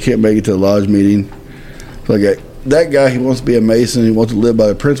 whatever, can't make it to a lodge meeting, like that guy, he wants to be a Mason, he wants to live by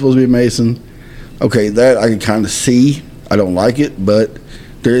the principles to be a Mason. Okay, that I can kind of see. I don't like it, but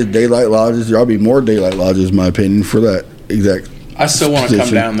there is daylight lodges. There ought to be more daylight lodges, in my opinion, for that exact I still want to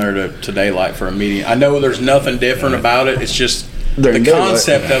come down there to daylight for a meeting. I know there's nothing different about it. It's just the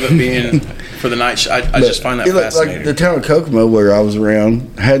concept of it being for the night. I just find that fascinating. Like the town of Kokomo, where I was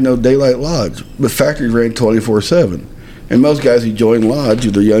around, had no daylight lodge, but factories ran 24/7. And most guys who join lodge,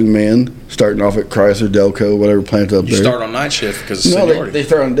 they're young men starting off at Chrysler, Delco, whatever plant up there. You start on night shift because of seniority. They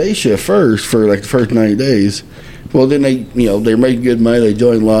start on day shift first for like the first 90 days. Well, then they're making good money. They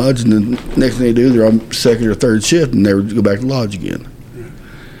join lodge, and then next thing they do, they're on second or third shift and never go back to lodge again.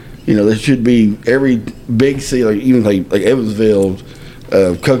 You know, there should be every big city, like Evansville,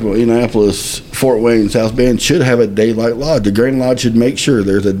 Kokomo, Indianapolis, Fort Wayne, South Bend should have a daylight lodge. The Grand Lodge should make sure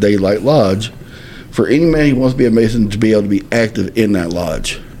there's a daylight lodge for any man who wants to be a Mason to be able to be active in that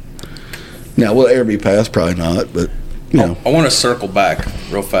lodge. Now, will it ever be passed? Probably not, but I want to circle back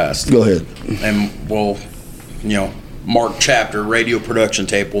real fast. Go ahead, and we'll mark chapter, radio production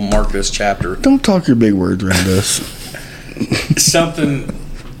tape, we'll mark this chapter. Don't talk your big words around us. Something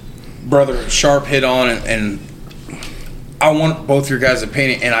Brother Sharp hit on, and I want both your guys'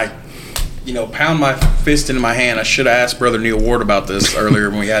 opinion, and I pound my fist into my hand. I should have asked Brother Neil Ward about this earlier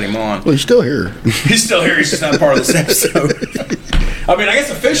when we had him on. Well, he's still here. He's still here. He's just not part of this episode. I mean, I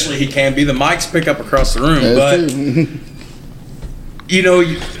guess officially he can be. The mics pick up across the room, but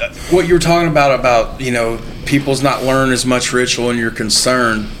what you were talking about people's not learning as much ritual, and you're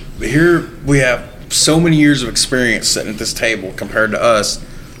concerned. Here we have so many years of experience sitting at this table compared to us.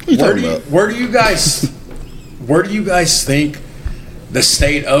 Where do you guys think the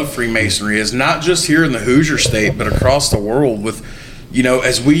state of Freemasonry is? Not just here in the Hoosier State, but across the world. With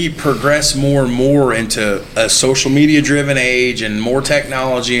as we progress more and more into a social media driven age and more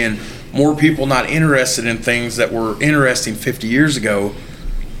technology and more people not interested in things that were interesting 50 years ago,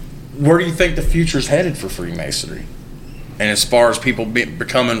 where do you think the future's headed for Freemasonry? And as far as people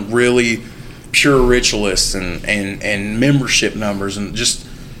becoming really pure ritualists and membership numbers and just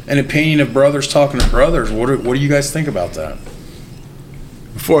an opinion of brothers talking to brothers, what do you guys think about that?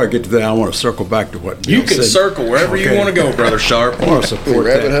 Before I get to that, I want to circle back to what Bill you can said. Circle wherever you want to go, Brother Sharp. I want to support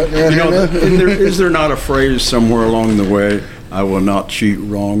that. Is there not a phrase somewhere along the way, I will not cheat,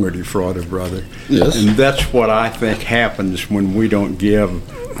 wrong, or defraud a brother? Yes. And that's what I think happens when we don't give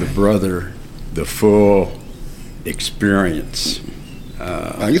the brother the full experience.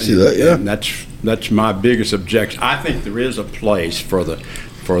 I can see that, yeah. And that's my biggest objection. I think there is a place for the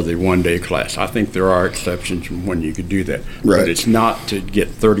one-day class. I think there are exceptions when you could do that. Right. But it's not to get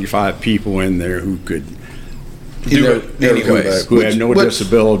 35 people in there who could do it anyways. Who have no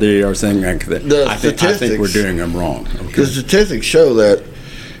disability or thing like that. I think we're doing them wrong. Okay. The statistics show that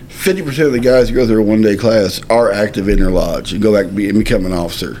 50% of the guys who go through a one-day class are active in their lodge and go back and become an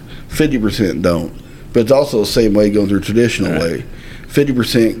officer. 50% don't. But it's also the same way going through a traditional way.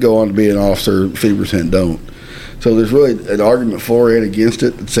 50% go on to be an officer, 50% don't. So there's really an argument for and against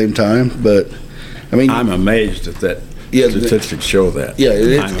it at the same time. But, I mean... I'm amazed at that. Yeah, statistics show that. Yeah,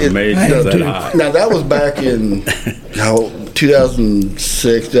 I'm amazed at that high. Now, that was back in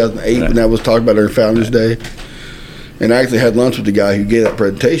 2006, 2008, when that was talked about our Founders Day. And I actually had lunch with the guy who gave that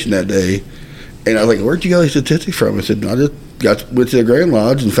presentation that day. And I was like, where'd you get these statistics from? I said, I just went to the Grand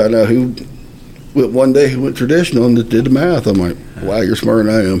Lodge and found out who went one day, who went traditional, and did the math. I'm like, wow, you're smarter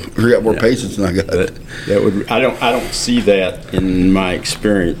than I am. I got more patience than I got. I don't see that in my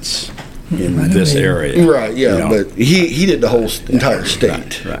experience in this area. Right, yeah, but he did the whole entire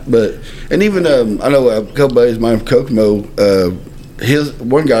state. Right. But and even I know a couple buddies of mine from Kokomo. His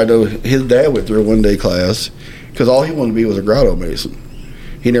one guy, his dad went through a one-day class because all he wanted to be was a grotto mason.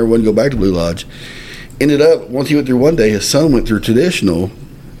 He never wanted to go back to Blue Lodge. Ended up once he went through one day, his son went through traditional.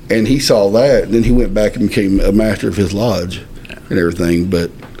 And he saw that, and then he went back and became a master of his lodge and everything. But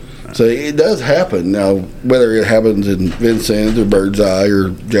so it does happen now, whether it happens in Vincennes or Birdseye or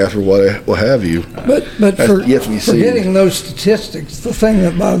Jasper, what have you. But for getting those statistics, the thing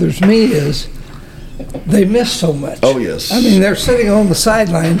that bothers me is they miss so much. Oh yes. I mean, they're sitting on the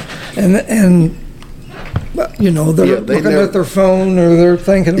sideline, and you know, they're looking at their phone or they're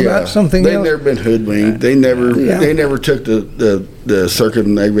thinking about something else. They've never been hoodwinked. They never took the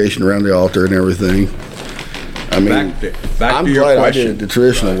circumnavigation around the altar and everything. I mean, I'm glad I did it the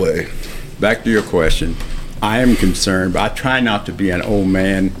traditional way. Back to your question. I am concerned, but I try not to be an old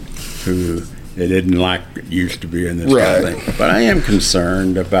man who it isn't like it used to be in this kind of thing. But I am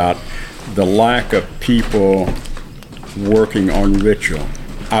concerned about the lack of people working on ritual.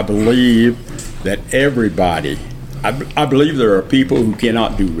 I believe that everybody, I believe there are people who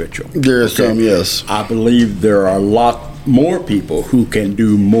cannot do ritual. There are some, yes. I believe there are a lot more people who can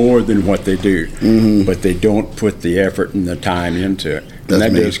do more than what they do, but they don't put the effort and the time into it. And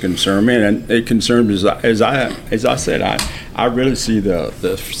that does concern me, and it concerns me as I said, I really see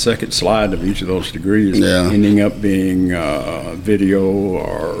the second slide of each of those degrees ending up being video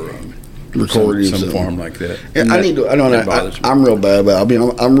or recording some form like that. And I'm real bad about it. I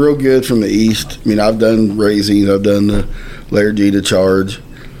mean, I'm real good from the east. I mean, I've done raising, I've done the liturgy, the charge.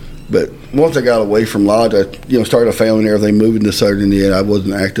 But once I got away from lodge, I started a family and everything, moving to southern Indiana. I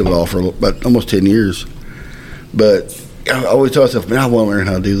wasn't active at all for about almost 10 years. But I always tell myself, man, I want to learn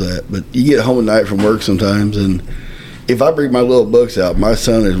how to do that. But you get home at night from work sometimes, and if I bring my little books out, my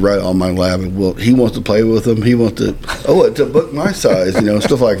son is right on my lap. Well, he wants to play with them. He wants to, it's a book my size,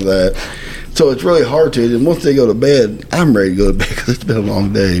 stuff like that. So it's really hard to. And once they go to bed, I'm ready to go to bed because it's been a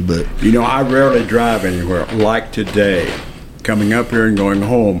long day. But I rarely drive anywhere like today, coming up here and going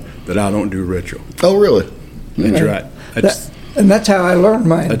home, that I don't do ritual. Oh, really? That's right. And that's how I learned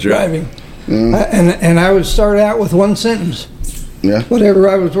my driving. Right. Mm-hmm. And I would start out with one sentence. Yeah. Whatever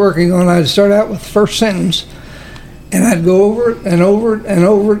I was working on, I'd start out with the first sentence, and I'd go over it and over it and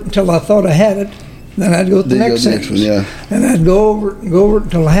over it until I thought I had it. Then I'd go to the next sentence. And I'd go over it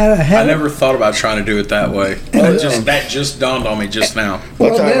until I had it. I never thought about trying to do it that way. That just dawned on me just now.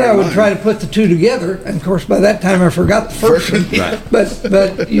 Well, then I would try to put the two together, and of course by that time I forgot the first one. Right.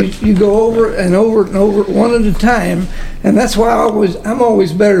 But you go over it and over it and over it one at a time, and that's why I'm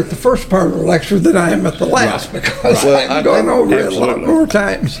always better at the first part of the lecture than I am at the last, because I've gone over it a lot more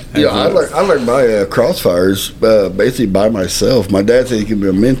times. Yeah, I learned my crossfires basically by myself. My dad said he could be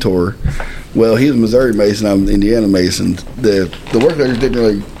a mentor. Well, he was a Missouri Mason, I'm an Indiana Mason. The work letters didn't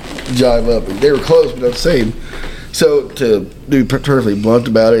really jive up. They were close, but not the same. So to be perfectly blunt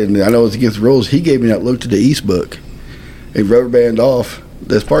about it, and I know it's against the rules, he gave me that look to the East book. And rubber band off,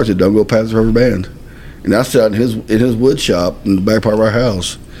 this part said, don't go past the rubber band. And I sat in his wood shop in the back part of our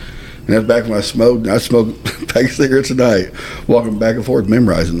house. And that's back when I smoked. And I smoked a pack of cigarettes a night, walking back and forth,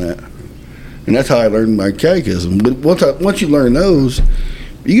 memorizing that. And that's how I learned my catechism. But once you learn those,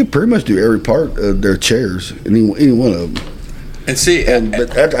 you can pretty much do every part of their chairs, any one of them. And see,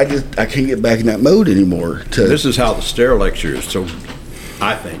 but I can't get back in that mode anymore. This is how the stair lecture is so,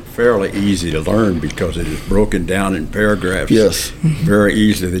 I think, fairly easy to learn because it is broken down in paragraphs. Yes. Very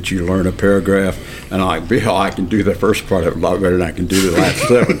easy that you learn a paragraph. And I can do the first part of it a lot better than I can do the last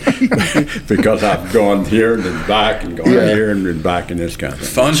seven because I've gone here and then back and gone here and then back and this kind of thing.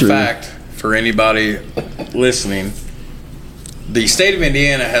 Fun fact for anybody listening. The state of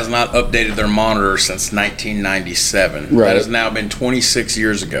Indiana has not updated their monitor since 1997. Right. That has now been 26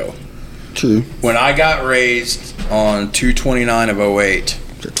 years ago. True. When I got raised on 2/29 of 08.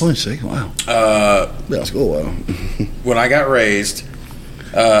 26? Wow. That's cool. Wow. When I got raised,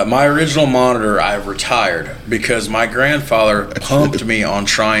 my original monitor I retired because my grandfather pumped me on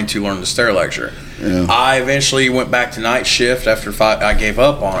trying to learn the stair lecture. Yeah. I eventually went back to night shift after 5. I gave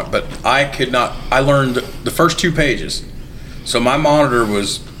up on it, but I could not. I learned the first 2 pages. So my monitor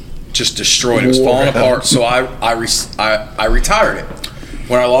was just destroyed. It was falling apart. So I retired it.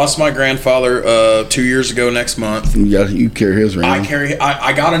 When I lost my grandfather 2 years ago next month, you carry his around.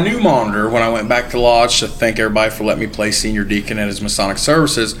 I got a new monitor when I went back to lodge to thank everybody for letting me play senior deacon at his Masonic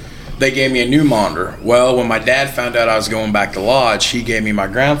services. They gave me a new monitor. Well, when my dad found out I was going back to lodge, he gave me my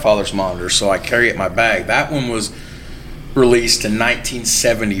grandfather's monitor, so I carry it in my bag. That one was released in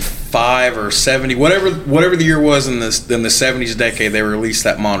 1975 or 70, whatever the year was in the 70s decade. They released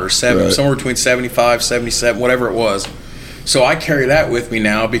that monitor, somewhere between 75, 77, whatever it was. So I carry that with me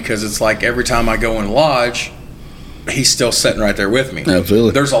now because it's like every time I go in lodge, he's still sitting right there with me.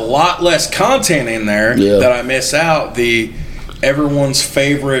 Absolutely. There's a lot less content in there that I miss out. Everyone's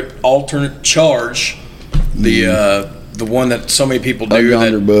favorite alternate charge, the the one that so many people do. A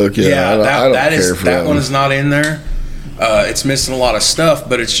yonder book, yeah. I don't care for that one is not in there. It's missing a lot of stuff,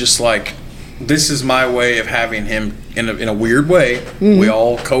 but it's just like, this is my way of having him in a weird way. Mm-hmm. We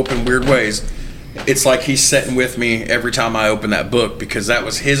all cope in weird ways. It's like he's sitting with me every time I open that book, because that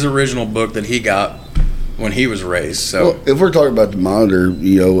was his original book that he got when he was raised. So, well, if we're talking about the monitor,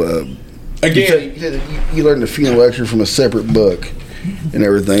 again, you learn the funeral lecture from a separate book and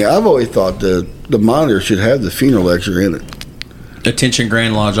everything. I've always thought the monitor should have the funeral lecture in it. Attention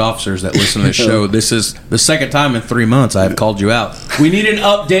Grand Lodge officers that listen to this show, this is the second time in 3 months I have called you out. We need an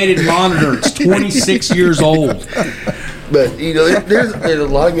updated monitor. It's 26 years old. But, there's a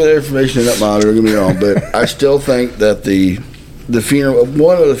lot of good information in that monitor, don't get me wrong, but I still think that the funeral,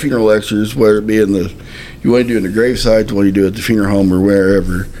 one of the funeral lectures, whether it be you want to do in the gravesite, the one you do at the funeral home or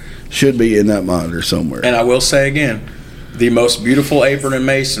wherever, should be in that monitor somewhere. And I will say again, the most beautiful apron in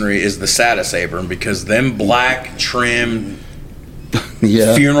masonry is the saddest apron, because them black trimmed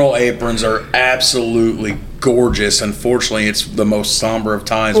funeral aprons are absolutely gorgeous. Unfortunately, it's the most somber of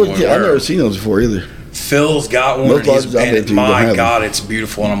times when we wear I've never seen those before either. Phil's got one, and my God, it's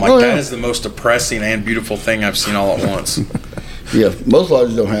beautiful. And I'm like, that is the most depressing and beautiful thing I've seen all at once. Yeah, most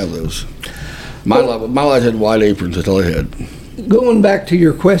lodges don't have those. My lodge had white aprons. That's all I had. Going back to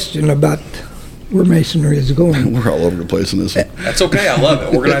your question about where masonry is going. We're all over the place in this one. That's okay. I love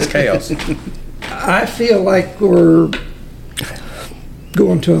it. Organized chaos. I feel like we're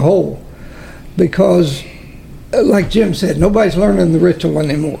going to a hole because, like Jim said, nobody's learning the ritual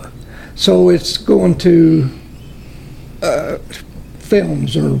anymore. So it's going to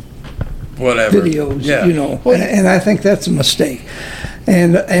films or whatever videos, and I think that's a mistake.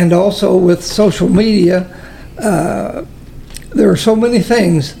 And also with social media, there are so many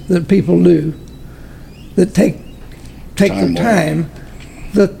things that people do that take their time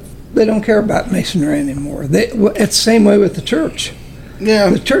that they don't care about masonry anymore. It's the same way with the church. Yeah,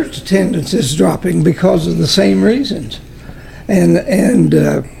 the church attendance is dropping because of the same reasons, and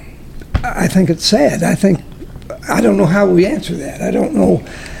I think it's sad. I don't know how we answer that. I don't know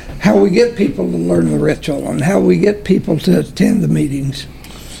how we get people to learn the ritual and how we get people to attend the meetings.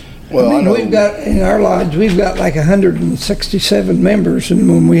 Well, we've got in our lodge, we've got like 167 members, and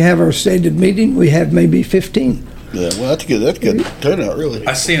when we have our stated meeting, we have maybe 15. Yeah, well, that's good. That's good turnout, really.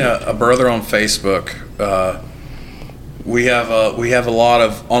 I seen a brother on Facebook. We have a lot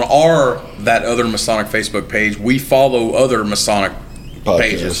of on that other Masonic Facebook page. We follow other Masonic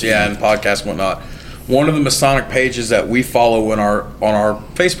pages, and podcasts and whatnot. One of the Masonic pages that we follow on our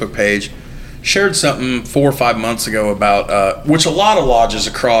Facebook page shared something 4 or 5 months ago about which a lot of lodges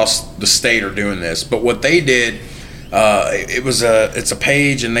across the state are doing this, but what they did, it's a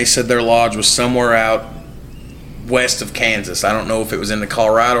page, and they said their lodge was somewhere out west of Kansas. I don't know if it was into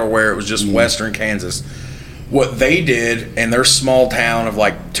Colorado or where. It was just western Kansas. What they did in their small town of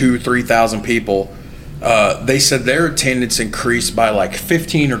like 2,000-3,000 people, they said their attendance increased by like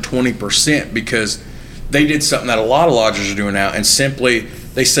 15 or 20% because they did something that a lot of lodges are doing now, and simply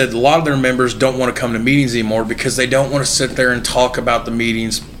they said a lot of their members don't want to come to meetings anymore because they don't want to sit there and talk about the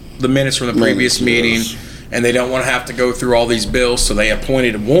meetings, the minutes from the previous meeting, and they don't want to have to go through all these bills. So they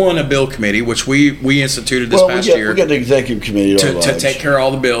appointed a bill committee, which we instituted this past year. We got the executive committee to take care of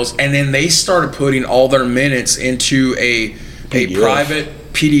all the bills, and then they started putting all their minutes into a private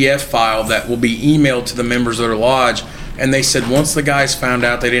PDF file that will be emailed to the members of their lodge. And they said once the guys found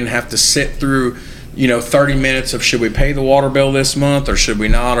out they didn't have to sit through 30 minutes of should we pay the water bill this month or should we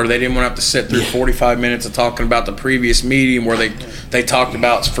not, or they didn't want to have to sit through 45 minutes of talking about the previous meeting where they talked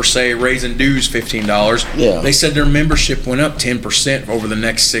about, for say, raising dues $15. Yeah. They said their membership went up 10% over the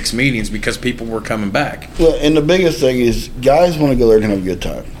next 6 meetings because people were coming back. Well, and the biggest thing is guys want to go there and have a good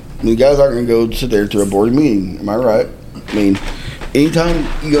time. I mean, guys aren't going to go sit there through a boring meeting. Am I right? I mean, anytime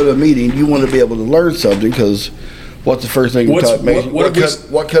you go to a meeting, you want to be able to learn something, because what's the first thing you taught me?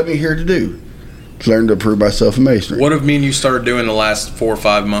 What come you here to do? Learn to improve myself in masonry. What have me and you started doing the last 4 or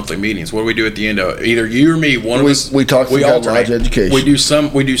 5 monthly meetings? What do we do at the end of it? Either you or me, one of us. We talk about lodge education. We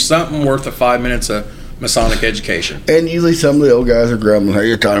do something worth of 5 minutes of Masonic education. And usually some of the old guys are grumbling, "Hey,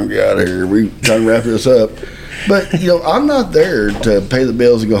 it's time to get out of here. We trying to wrap this up." But I'm not there to pay the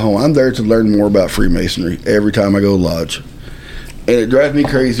bills and go home. I'm there to learn more about Freemasonry every time I go to lodge. And it drives me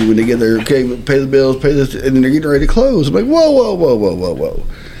crazy when they get there. Okay, pay the bills, pay this, and then they're getting ready to close. I'm like, whoa.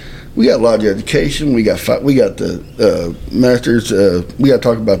 We got lodge education. We got the masters. We got to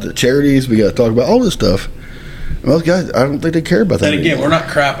talk about the charities. We got to talk about all this stuff. And most guys, I don't think they care about that. And again, we're not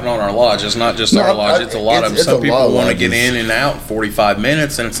crapping on our lodge. It's not just our lodge. It's a lot of. Some people want to get in and out in 45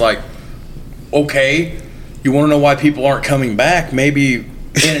 minutes, and it's like, okay, you want to know why people aren't coming back? Maybe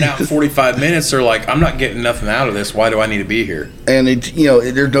in and out in 45 minutes, they're like, I'm not getting nothing out of this. Why do I need to be here? And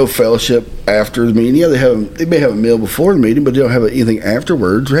there's no fellowship after the meeting. Yeah, they may have a meal before the meeting, but they don't have anything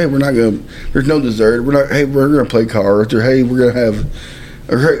afterwards. Hey, we're not going to. There's no dessert. We're going to play cards, or hey, we're going to have.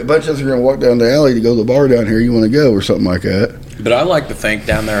 Or a bunch of us are going to walk down the alley to go to the bar down here. You want to go or something like that? But I like to think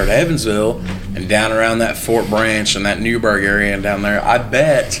down there at Evansville and down around that Fort Branch and that Newburgh area and down there, I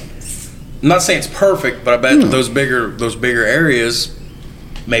bet. I'm not saying it's perfect, but I bet those bigger areas,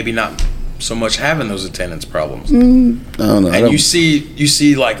 maybe not so much having those attendance problems. I don't know. And you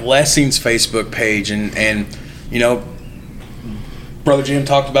see like Lessing's Facebook page and Brother Jim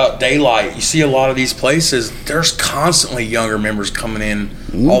talked about daylight. You see a lot of these places, there's constantly younger members coming in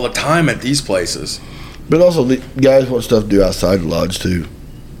all the time at these places. But also, the guys want stuff to do outside the lodge too.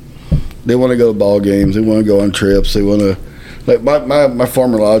 They want to go to ball games. They want to go on trips. They want to, like my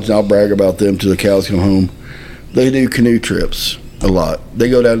former lodge, and I'll brag about them till the cows come home. They do canoe trips a lot. They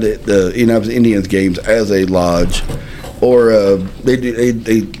go down to the Indianapolis Indians games as a lodge, or they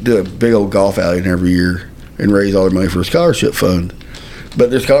do a big old golf outing every year and raise all their money for a scholarship fund. But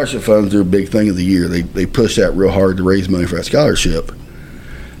their scholarship funds are a big thing of the year. They push that real hard to raise money for that scholarship.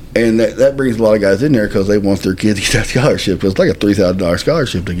 And that brings a lot of guys in there because they want their kids to get that scholarship. It's like a $3,000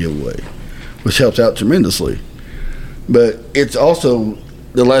 scholarship to give away, which helps out tremendously. But it's also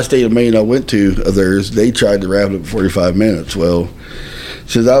the last state of Maine I went to of theirs, they tried to wrap it up in 45 minutes. Well,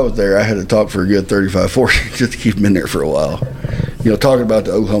 since I was there, I had to talk for a good 35, 40 just to keep them in there for a while. Talking about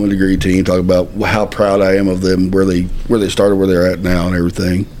the Oklahoma degree team, talking about how proud I am of them, where they started, where they're at now, and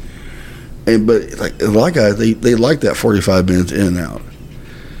everything. But like a lot of guys, they like that 45 minutes in and out.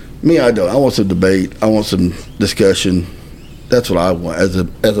 Me, I don't. I want some debate. I want some discussion. That's what I want as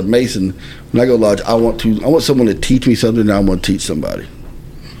a Mason. When I go to lodge, I want someone to teach me something, and I want to teach somebody.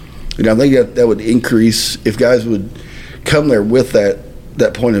 And I think that would increase if guys would come there with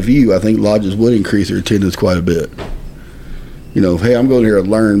that point of view. I think lodges would increase their attendance quite a bit. Hey, I'm going here to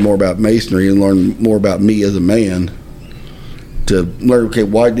learn more about masonry and learn more about me as a man. To learn, okay,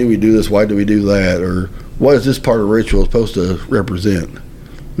 why do we do this? Why do we do that? Or what is this part of ritual supposed to represent? I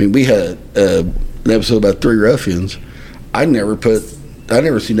mean, we had an episode about 3 ruffians. I never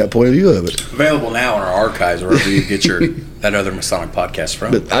seen that point of view of it. Available now in our archives, wherever you get that other Masonic podcast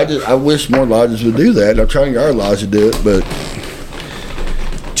from. But I wish more lodges would do that. I'm trying to get our lodge to do it, but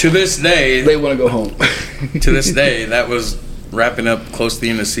to this day, they want to go home. To this day, that was wrapping up close to the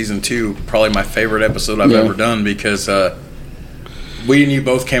end of season 2. Probably my favorite episode I've ever done because we and you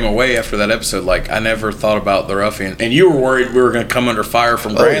both came away after that episode like I never thought about the ruffian, and you were worried we were going to come under fire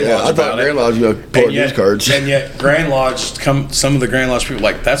from Grand Lodge. I thought Grand Lodge was going to pull these cards, and yet Grand Lodge, some of the Grand Lodge people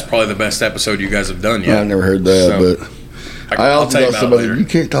like that's probably the best episode you guys have done yet. I never heard that, but I also tell somebody you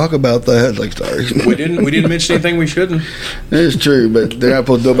can't talk about that. Like, sorry, we didn't mention anything we shouldn't. It's true, but they're not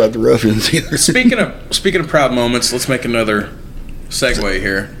supposed to know about the ruffians either. Speaking of proud moments, let's make another segue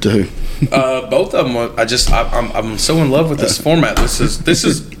here. To both of them. I'm so in love with this format. This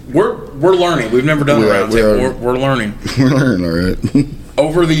is we're learning. We've never done a roundtable. We're learning. We're learning, all right.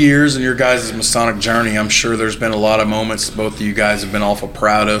 Over the years in your guys' Masonic journey, I'm sure there's been a lot of moments both of you guys have been awful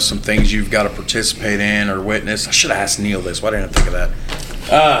proud of. Some things you've got to participate in or witness. I should have asked Neil this. Why didn't I think of that?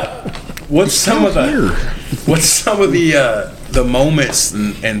 What's some of the moments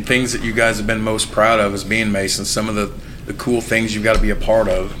and things that you guys have been most proud of as being Masons? Some of the cool things you've got to be a part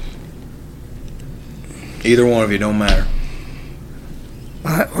of. Either one of you, don't matter.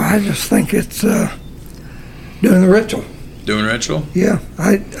 I just think it's doing the ritual. Doing ritual? Yeah,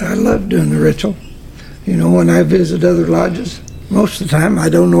 I love doing the ritual. When I visit other lodges, most of the time I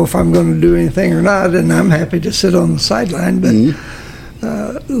don't know if I'm going to do anything or not, and I'm happy to sit on the sideline. But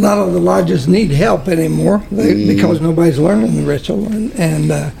a lot of the lodges need help anymore because nobody's learning the ritual,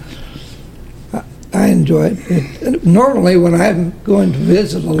 and I enjoy it. Normally, when I'm going to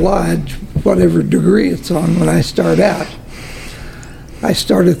visit a lodge, whatever degree it's on, when I start out, I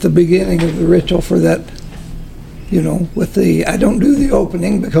start at the beginning of the ritual for that. I don't do the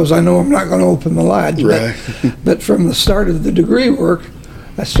opening because I know I'm not going to open the lodge. Right. But from the start of the degree work,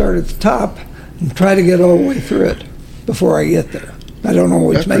 I start at the top and try to get all the way through it before I get there. I don't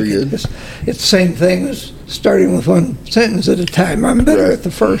always make it. It's the same thing as starting with one sentence at a time. I'm better at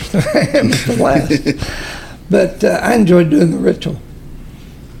the first than I am at the last. But I enjoy doing the ritual.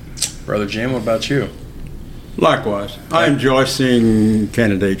 Brother Jim, what about you? Likewise. I enjoy seeing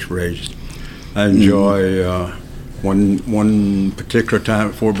candidates raised. I enjoy one particular time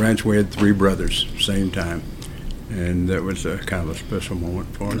at Fort Branch, we had 3 brothers, same time. And that was a kind of a special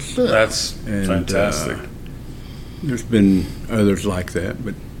moment for us. That's fantastic. There's been others like that,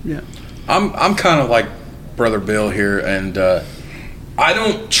 but yeah. I'm kind of like Brother Bill here, and I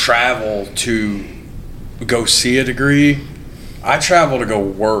don't travel to go see a degree. I travel to go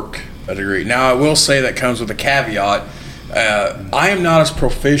work a degree. Now, I will say that comes with a caveat. I am not as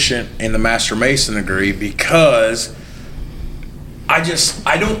proficient in the Master Mason degree because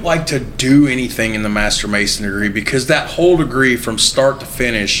I don't like to do anything in the Master Mason degree, because that whole degree from start to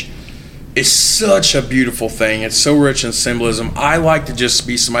finish is such a beautiful thing. It's so rich in symbolism. I like to just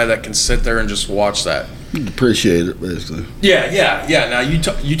be somebody that can sit there and just watch that. You'd appreciate it, basically. Yeah. Now,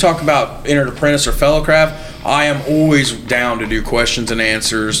 you talk about entered apprentice or fellowcraft. I am always down to do questions and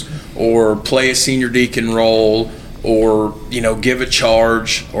answers, or play a senior deacon role, or give a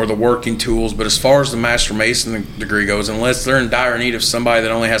charge, or the working tools. But as far as the Master Mason degree goes, unless they're in dire need of somebody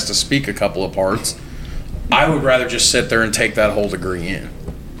that only has to speak a couple of parts, I would rather just sit there and take that whole degree in.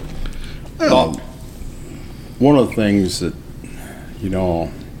 One of the things that,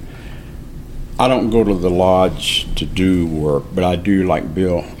 I don't go to the lodge to do work, but I do, like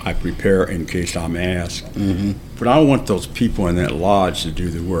Bill, I prepare in case I'm asked. Mm-hmm. But I want those people in that lodge to do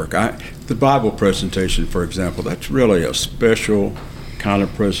the work. The Bible presentation, for example, that's really a special kind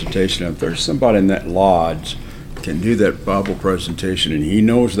of presentation. If there's somebody in that lodge can do that Bible presentation and he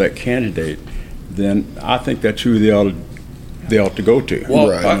knows that candidate, then I think that's who they ought to go to. Well,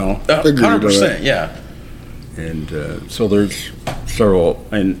 right. 100%, yeah. And so there's several,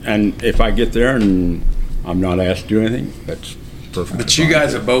 and if I get there and I'm not asked to do anything, that's perfect. But you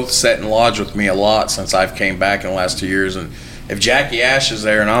guys have both sat in lodge with me a lot since I've came back in the last 2 years, and if Jackie Ash is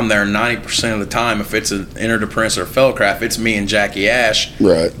there and I'm there 90% of the time, if it's an entered apprentice or fellowcraft, it's me and Jackie Ash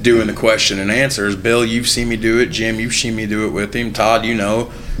doing the question and answers. Bill, you've seen me do it. Jim, you've seen me do it with him. Todd,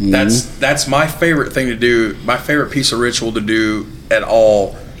 Mm-hmm. that's my favorite thing to do. My favorite piece of ritual to do at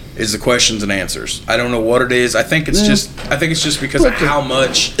all is the questions and answers. I don't know what it is. I think it's just because of how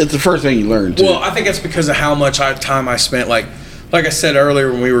much. It's the first thing you learn too. Well, I think it's because of how much time I spent. Like I said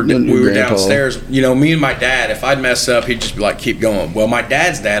earlier when we were downstairs. Me and my dad. If I'd mess up, he'd just be like, "Keep going." Well, my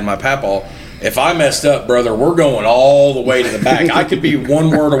dad's dad, my papa. If I messed up, brother, we're going all the way to the back. I could be one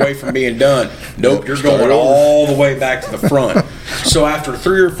word away from being done. Nope, you're going all the way back to the front. So after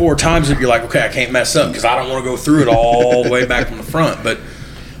 3 or 4 times, you're like, okay, I can't mess up because I don't want to go through it all the way back from the front. But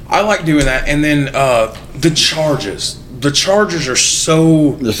I like doing that. And then the charges. The charges are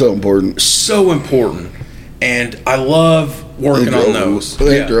they're so important. So important. And I love working on those. I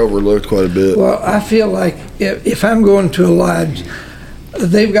think they're overlooked quite a bit. Well, I feel like if I'm going to a lodge,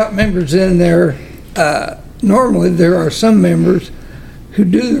 they've got members in there. Normally, there are some members who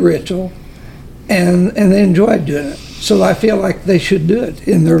do the ritual, and they enjoy doing it. So I feel like they should do it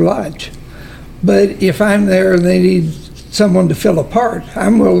in their lodge. But if I'm there and they need someone to fill a part,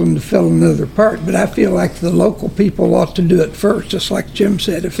 I'm willing to fill another part. But I feel like the local people ought to do it first, just like Jim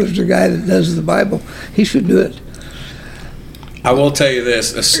said. If there's a guy that does the Bible, he should do it. I will tell you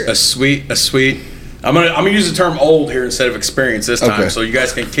this: a sweet. I'm gonna use the term old here instead of experience this time, so you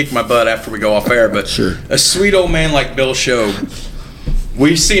guys can kick my butt after we go off air. But sure. A sweet old man like Bill Shobe,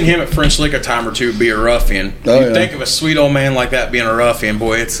 we've seen him at French Lick a time or two be a ruffian. Think of a sweet old man like that being a ruffian,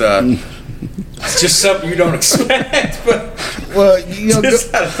 boy, it's just something you don't expect. But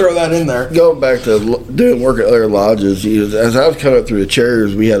just had to throw that in there. Going back to doing work at other lodges, as I was coming up through the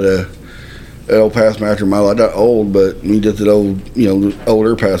chairs, we had an old past master in my lodge. Not old, but we just an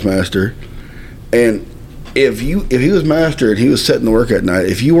older past master. And if he was master and he was setting the work at night,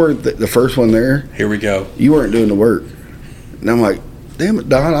 if you weren't the first one there, here we go. You weren't doing the work. And I'm like, damn it,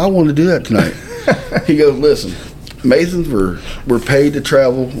 Don, I want to do that tonight. He goes, listen, Masons were paid to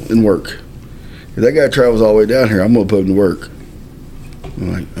travel and work. If that guy travels all the way down here, I'm going to put him to work.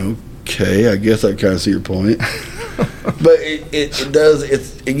 I'm like, okay, I guess I kind of see your point. But it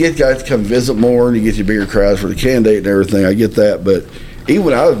gets guys to come visit more, and it gets you bigger crowds for the candidate and everything. I get that, but even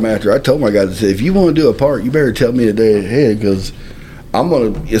when I was master, I told my guys, I said, if you want to do a part, you better tell me a day ahead, because I'm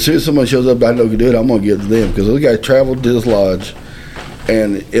going to, as soon as someone shows up I know can do it, I'm going to give it to them, because those guys traveled to this lodge,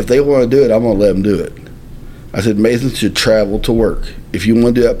 and if they want to do it, I'm going to let them do it. I said, Masons should travel to work. If you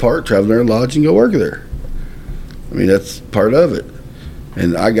want to do that part, travel to their lodge and go work there. I mean, that's part of it.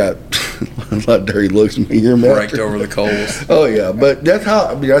 And I got a lot of dirty looks at me here, Raked over the coals. Oh, yeah, but that's how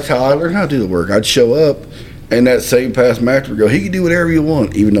I learned how to do the work. I'd show up, and that same past master would go, he can do whatever you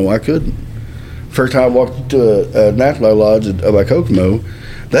want, even though I couldn't. First time I walked into a Napa Lodge by Kokomo,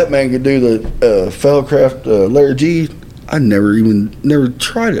 that man could do the fellowcraft Larry G. I never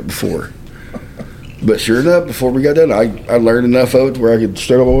tried it before. But sure enough, before we got done, I learned enough of it where I could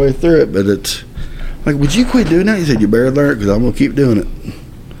struggle my way through it. But it's like, would you quit doing that? He said, you better learn it, because I'm going to keep doing it.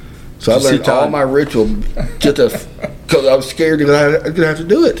 So I learned all my ritual just a because I was scared that I was going to have to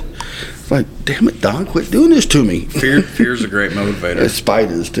do it. Like, damn it, Don, quit doing this to me. Fear's a great motivator.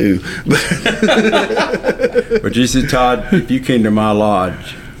 Spiders, too. But you see, Todd, if you came to my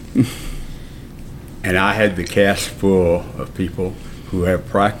lodge and I had the cast full of people who have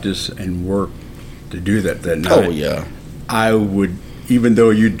practice and work to do that night. Oh, yeah. I would, even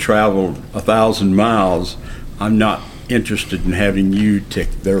though you'd traveled 1,000 miles, I'm not interested in having you take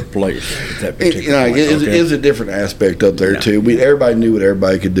their place at that particular point. It is a different aspect up there, too. Everybody knew what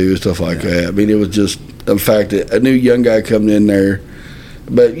everybody could do and stuff like that. I mean, it was just the fact that a new young guy coming in there.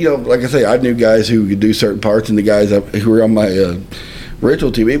 But, like I say, I knew guys who could do certain parts, and the guys who were on my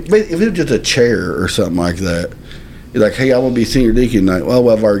ritual team, if it was just a chair or something like that, you're like, hey, I want to be senior deacon tonight. Well,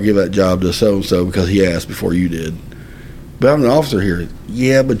 I've already given that job to so-and-so because he asked before you did. But I'm an officer here.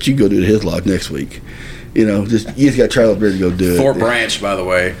 Yeah, but you go do his lodge next week. You just got to try out there to go do it. Fort Branch, by the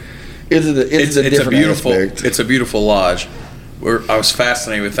way. It's a beautiful aspect. It's a beautiful lodge. I was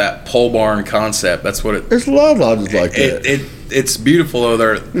fascinated with that pole barn concept. That's what it. There's a lot of lodges like that. It's beautiful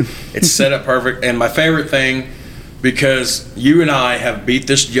though. It's set up perfect. And my favorite thing, because you and I have beat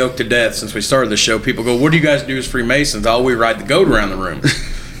this joke to death since we started the show. People go, "What do you guys do as Freemasons?" "Oh, we ride the goat around the room."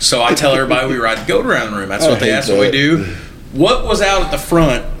 So I tell everybody we ride the goat around the room. That's what they ask what we do. What was out at the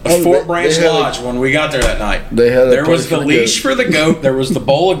front of Fort Branch Lodge when we got there that night? There was the leash for the goat. There was the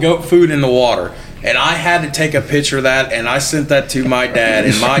bowl of goat food in the water. And I had to take a picture of that, and I sent that to my dad,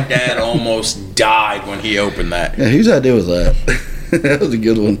 and my dad almost died when he opened that. Yeah, whose idea was that? That was a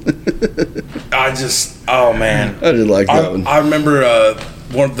good one. Oh, man. I did like that one. I remember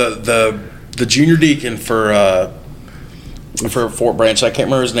one of the junior deacon for Fort Branch. I can't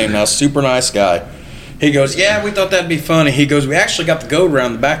remember his name now. Super nice guy. He goes, yeah, we thought that'd be funny. He goes, we actually got the goat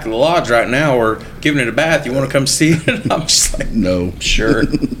around the back of the lodge right now. We're giving it a bath. You want to come see it? And I'm just like, no. Sure.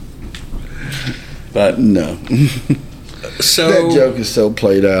 But no. So that joke is so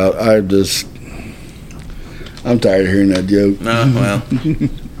played out. I'm tired of hearing that joke.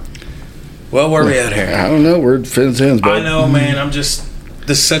 Well, where are we at here? I don't know. We're at Vincennes, I know, man. This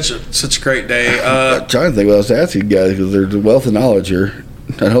is such a great day. I'm trying to think what else to ask you guys because there's a wealth of knowledge here.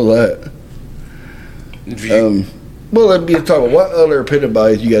 I know that. Well, let me talk about what other pit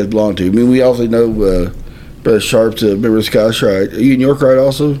bodies you guys belong to. I mean, we also know Brother Sharp's a member of Scottish Rite. Are you in York Rite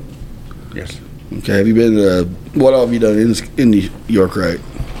also? Yes. Okay. Have you been? What all have you done in the York Rite?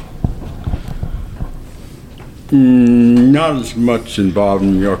 Not as much involved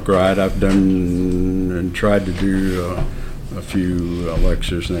in York Rite. I've done and tried to do a few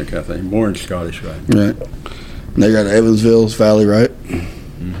lectures and that kind of thing. More in Scottish Rite. Right. And they got Evansville's Valley, right?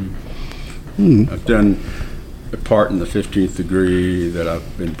 I've done a part in the 15th degree that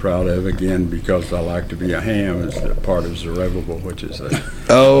I've been proud of, again, because I like to be a ham, is the part of Zerubbabel, which is a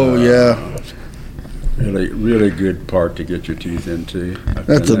really good part to get your teeth into. I've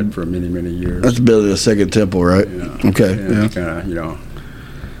done that for many, many years. That's building a second temple, right? Yeah. Okay. And kind of,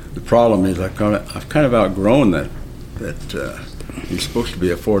 the problem is I've kind of outgrown that you're supposed to be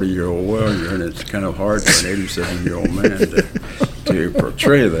a 40-year-old warrior, and it's kind of hard for an 87-year-old man to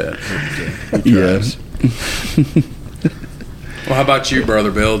portray that. But, yes. Well, how about you, Brother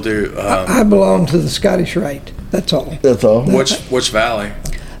Bill? I belong to the Scottish Rite. That's all. That's all. Which valley?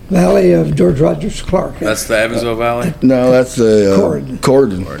 Valley of George Rogers Clark. That's the Evansville Valley? No, that's the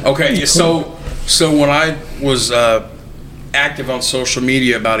Corden. Okay, so when I was active on social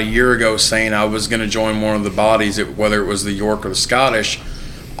media about a year ago saying I was going to join one of the bodies, whether it was the York or the Scottish,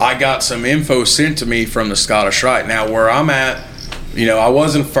 I got some info sent to me from the Scottish Rite. Now, where I'm at, I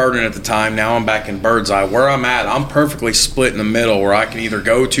was in Ferdinand at the time. Now I'm back in Birdseye. Where I'm at, I'm perfectly split in the middle where I can either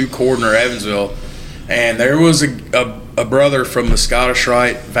go to Corden or Evansville. And there was a brother from the Scottish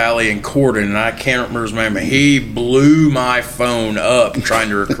Rite Valley in Corden, and I can't remember his name, but he blew my phone up trying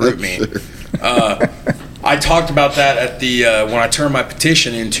to recruit me. I talked about that at the when I turned my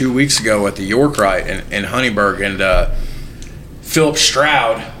petition in 2 weeks ago at the York Rite in Honeyburg, and Philip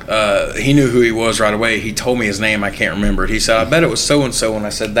Stroud, he knew who he was right away. He told me his name. I can't remember it. He said, I bet it was so-and-so, and I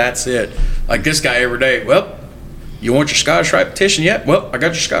said, that's it. Like this guy every day, well, you want your Scottish Rite petition yet? Well, I got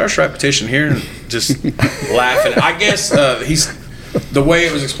your Scottish Rite petition here, and just laughing. I guess the way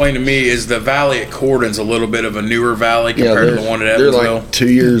it was explained to me is the valley at Corden's a little bit of a newer valley compared to the one at Evansville. They're like 2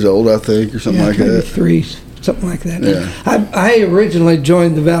 years old, I think, or something like that. 3, something like that. Yeah. I originally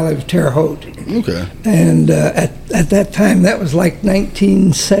joined the Valley of Terre Haute. Okay. And at that time, that was like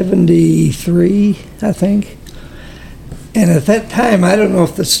 1973, I think. And at that time, I don't know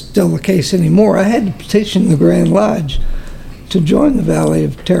if that's still the case anymore, I had to petition the Grand Lodge to join the Valley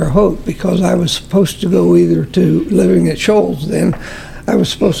of Terre Haute because I was supposed to go either to living at Shoals then. I was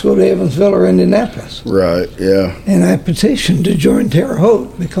supposed to go to Evansville or Indianapolis. Right, yeah. And I petitioned to join Terre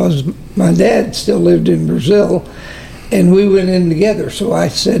Haute because my dad still lived in Brazil, and we went in together. So I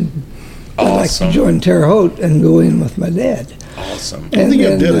said, I'd like to join Terre Haute and go in with my dad. Awesome. I think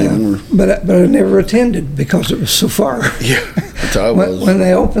I did it. But I never attended because it was so far. Yeah, that's how it was. When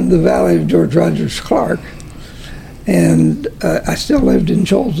they opened the Valley of George Rogers Clark, and I still lived in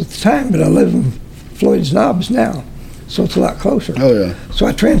Shoals at the time, but I live in Floyd's Knobs now, so it's a lot closer. Oh, yeah. So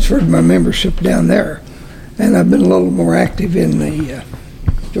I transferred my membership down there, and I've been a little more active in the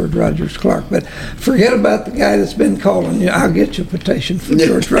George Rogers Clark. But forget about the guy that's been calling you. I'll get you a petition for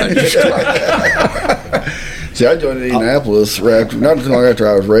George Rogers Clark. See, I joined Indianapolis not too long after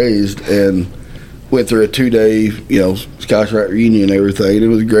I was raised, and went through a 2-day, Scotch Rite reunion and everything. And it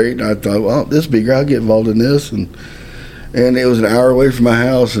was great, and I thought, well, this would be great. I'll get involved in this. And it was an hour away from my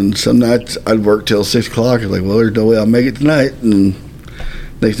house, and some nights I'd work till 6 o'clock. I was like, well, there's no way I'll make it tonight. And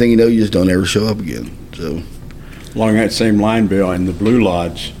next thing you know, you just don't ever show up again. So, along that same line, Bill, in the Blue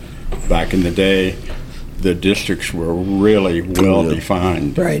Lodge, back in the day, the districts were really well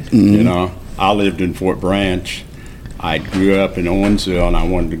defined. Right. Mm-hmm. I lived in Fort Branch. I grew up in Owensville, and I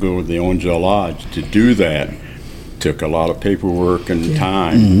wanted to go to the Owensville Lodge. To do that took a lot of paperwork and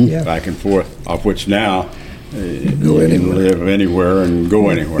time back and forth, of which now you can live anywhere and go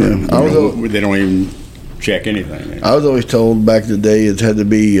anywhere. Yeah. They don't even check anything. I was always told back in the day it had to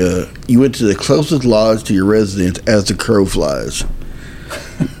be, you went to the closest lodge to your residence as the crow flies.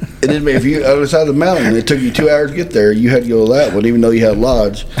 It didn't mean if you on the side of the mountain and it took you 2 hours to get there, you had to go to that one, even though you had a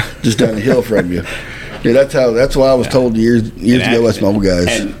lodge just down the hill from you. Yeah, that's why I was told years ago by some old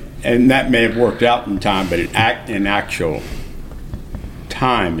guys. And that may have worked out in time, but in actual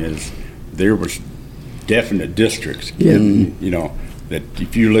time there was definite districts. Yeah. That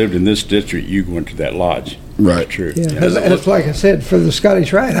if you lived in this district, you went to that lodge. Right. True. Yeah. It's like I said, for the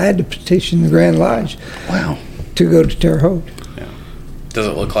Scottish Rite, I had to petition the Grand Lodge. Wow. To go to Terre Haute. Does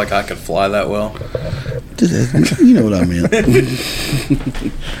it look like I could fly that well? You know what I mean.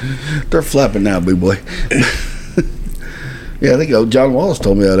 They're flapping now, big boy. Yeah, I think John Wallace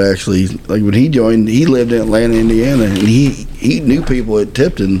told me that actually. Like when he joined, he lived in Atlanta, Indiana, and he knew people at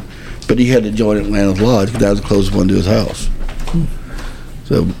Tipton, but he had to join Atlanta's Lodge because that was the closest one to his house.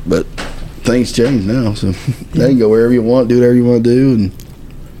 So, but things change now, so they can go wherever you want, do whatever you want to do,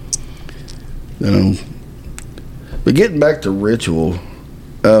 and But getting back to ritual.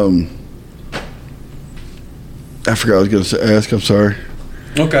 I forgot I was going to ask. I'm sorry.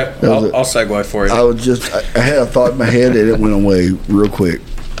 Okay, I'll segue for you. I had a thought in my head and it went away real quick.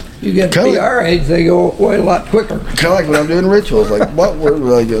 You get to be our age, they go away a lot quicker. Kind of like when I'm doing rituals. Like, what word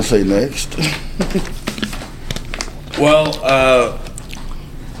was I going to say next? Well,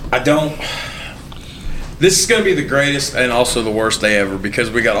 I don't. This is going to be the greatest and also the worst day ever because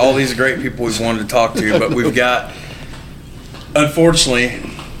we got all these great people we've wanted to talk to, but we've got. Unfortunately,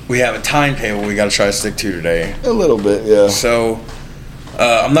 we have a timetable we got to try to stick to today. A little bit, yeah. So,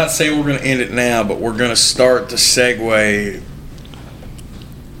 I'm not saying we're going to end it now, but we're going to start to segue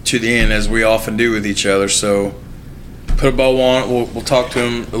to the end as we often do with each other. So, put a bow on it. We'll talk to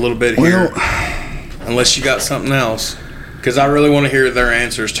them a little bit here, unless you got something else. Because I really want to hear their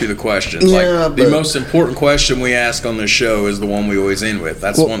answers to the questions. Yeah, the most important question we ask on this show is the one we always end with.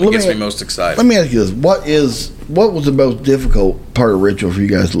 That's the one that gets me most excited. Let me ask you this. What was the most difficult part of ritual for you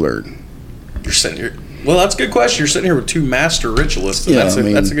guys to learn? You're sitting here. Well, that's a good question. You're sitting here with two master ritualists. And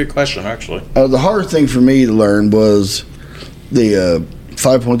that's a good question, actually. The hardest thing for me to learn was the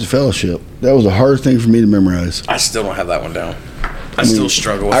 5 points of fellowship. That was the hardest thing for me to memorize. I still don't have that one down. I still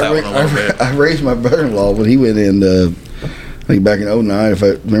struggle with that one a little bit. I raised my brother-in-law when he went in, I think back in 2009, if I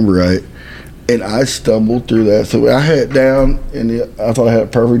remember right, and I stumbled through that. So I had it down, and I thought I had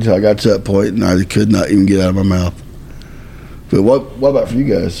it perfect until I got to that point, and I could not even get it out of my mouth. But what about for you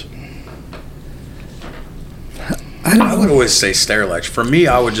guys? I would always say stair lecture. For me,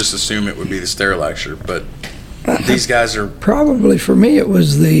 I would just assume it would be the stair lecture, but these guys are... Probably for me, it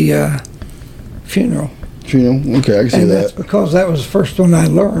was the funeral. Funeral? Okay, I can see that. That's because that was the first one I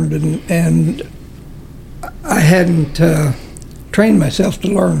learned, and I hadn't trained myself to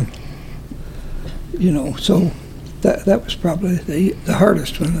learn, so that was probably the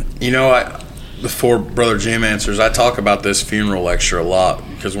hardest one. Before Brother Jim answers, I talk about this funeral lecture a lot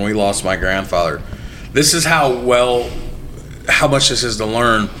because when we lost my grandfather, this is how much this is to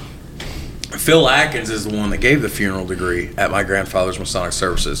learn. Phil Atkins is the one that gave the funeral degree at my grandfather's Masonic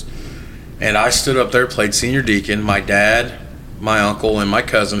services. And I stood up there, played senior deacon. My dad, my uncle, and my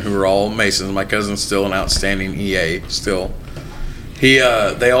cousin, who are all Masons. My cousin's still an outstanding EA, still.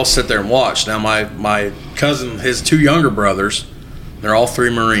 They all sit there and watch. Now, my cousin, his two younger brothers, They're all 3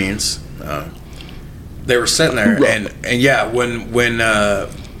 Marines. They were sitting there, and yeah, when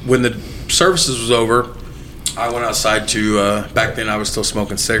the services was over, I went outside to. Back then, I was still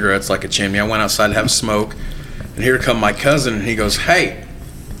smoking cigarettes like a chimney. I went outside to have a smoke, and here come my cousin, and he goes, "Hey,"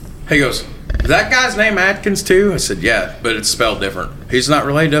 he goes, "Is that guy's name Atkins too?" I said, "Yeah, but it's spelled different. He's not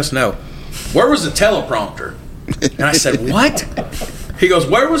related to us." "No." "Where was the teleprompter?" And I said, "What?" He goes,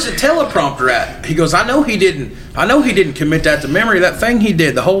 "Where was the teleprompter at?" He goes, I know he didn't commit that to memory. That thing he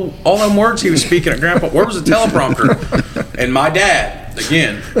did, all them words he was speaking at Grandpa. Where was the teleprompter?" And my dad,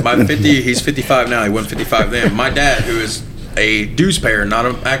 again, he's 55 now. He wasn't 55 then. My dad, who is a dues payer, not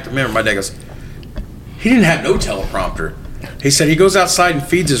an active member, my dad goes, "He didn't have no teleprompter." He said he goes outside and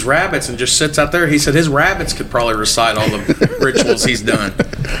feeds his rabbits and just sits out there. He said his rabbits could probably recite all the rituals he's done.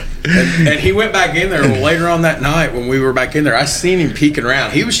 And he went back in there. Well, later on that night when we were back in there, I seen him peeking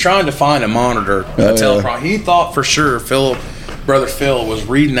around. He was trying to find a monitor, a teleprompter. He thought for sure Brother Phil was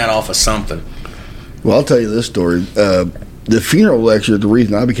reading that off of something. Well, I'll tell you this story. The funeral lecture is the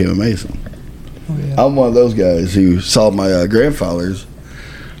reason I became a Mason. Oh, yeah. I'm one of those guys who saw my grandfathers.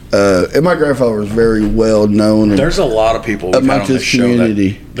 And my grandfather was very well known. There's a lot of people we've had on this show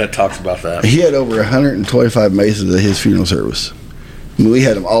that talks about that. He had over 125 Masons at his funeral service. I mean, we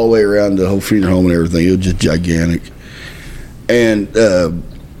had them all the way around the whole funeral home and everything. It was just gigantic. And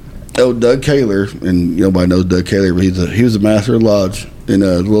Doug Kaler, and nobody knows Doug Kaler, but he was a master of the lodge in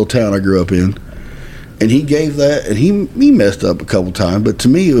a little town I grew up in. And he gave that, and he messed up a couple times. But to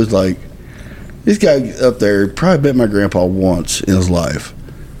me, it was like, this guy up there probably met my grandpa once in his life.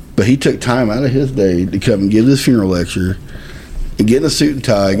 But he took time out of his day to come and give this funeral lecture and get in a suit and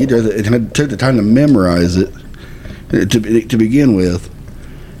tie, and took the time to memorize it to begin with.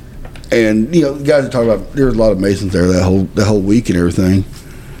 And the guys are talking about, there was a lot of Masons there that whole week and everything.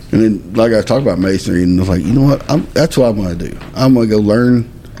 And then like I was talking about Masonry, and I was like, you know what? That's what I'm going to do. I'm going to go learn.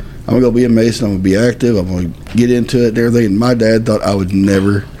 I'm going to go be a Mason. I'm going to be active. I'm going to get into it and everything. And my dad thought I would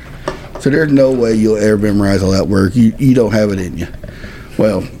never. So there's no way you'll ever memorize all that work. You don't have it in you.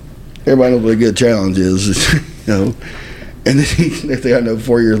 Well, everybody knows what a good challenge is, And then next thing I know,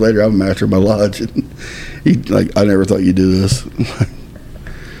 4 years later, I'm a master of my lodge. And I never thought you'd do this.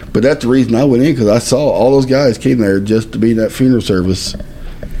 But that's the reason I went in, because I saw all those guys came there just to be in that funeral service.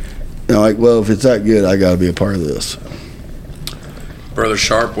 And I'm like, well, if it's that good, I got to be a part of this. Brother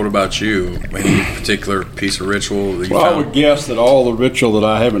Sharp, what about you? Any particular piece of ritual that you found? I would guess that all the ritual that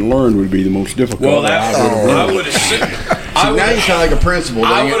I haven't learned would be the most difficult. Well, I would assume. Now you sound like a principal.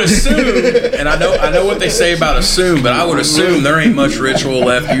 I would assume, and I know what they say about assume, but I would assume there ain't much ritual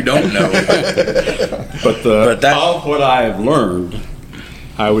left you don't know. But of what I have learned,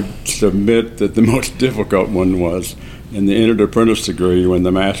 I would submit that the most difficult one was in the entered apprentice degree, when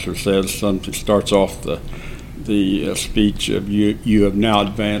the master says something, starts off the speech of you have now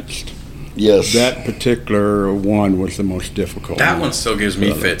advanced. Yes. That particular one was the most difficult. That one still gives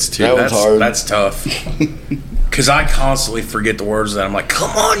me fits too. That's hard. That's tough. Because I constantly forget the words of that. I'm like,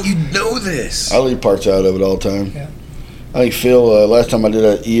 come on, you know this. I leave parts out of it all the time. Yeah. I think Phil, last time I did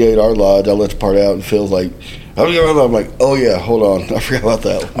an E8R lodge, I left the part out, and Phil's like, I'm like, oh yeah, hold on, I forgot about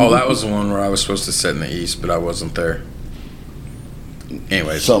that one. Oh, that was the one where I was supposed to sit in the east, but I wasn't there.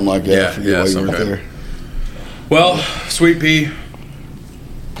 Anyways. Something like that. I forget why you weren't there. Well, Sweet Pea.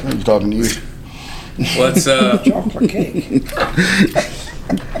 I'm talking to you. Let's Chocolate cake.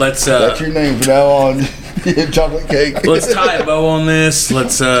 Let's that's your name from now on. Chocolate cake. Let's tie a bow on this.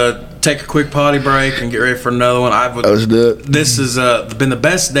 Let's take a quick potty break and get ready for another one. Let's do it. This has been the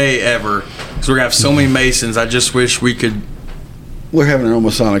best day ever. So we're gonna have so many Masons. I just wish we could. We're having our own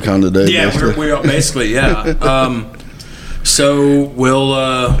Masonicon today. Yeah, we are basically, yeah. So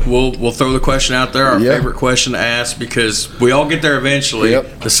we'll throw the question out there, our favorite question to ask, because we all get there eventually.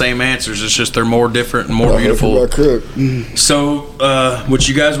 Yep. The same answers. It's just they're more different and more beautiful. So which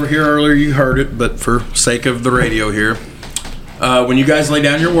you guys were here earlier, you heard it, but for sake of the radio here, when you guys lay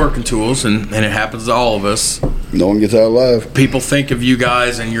down your working tools, and it happens to all of us, no one gets out alive. People think of you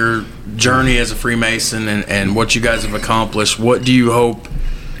guys and your journey as a Freemason and what you guys have accomplished. What do you hope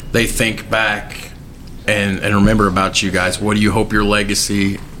they think back and remember about you guys? What do you hope your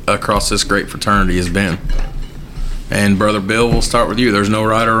legacy across this great fraternity has been? And Brother Bill, we'll start with you. There's no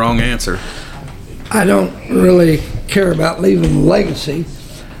right or wrong answer. I don't really care about leaving a legacy.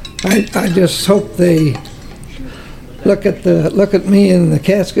 I just hope they look at me in the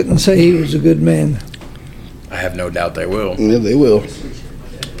casket and say he was a good man. I have no doubt they will. Yeah, they will.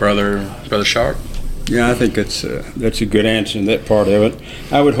 Brother Sharp? Yeah, I think that's a good answer in that part of it.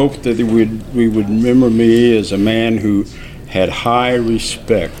 I would hope that we would remember me as a man who had high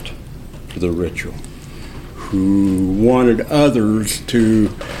respect for the ritual, who wanted others to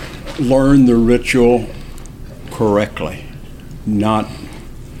learn the ritual correctly, not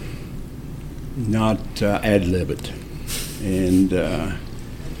ad-lib it. And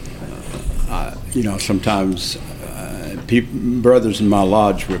sometimes brothers in my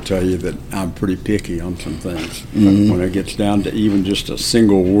lodge will tell you that I'm pretty picky on some things. When it gets down to even just a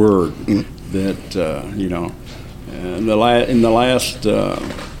single word, that in the last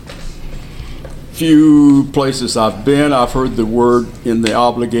few places I've been, I've heard the word in the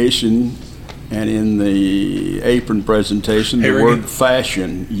obligation and in the apron presentation, the word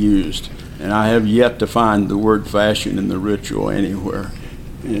fashion used. And I have yet to find the word fashion in the ritual anywhere.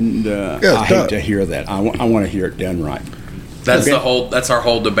 And I hate to hear that. I want to hear it done right. That's that's our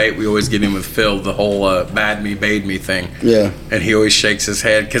whole debate we always get in with Phil, the whole bad me, bade me thing. Yeah. And he always shakes his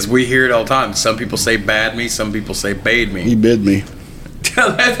head because we hear it all the time. Some people say bad me, some people say bade me. He bid me.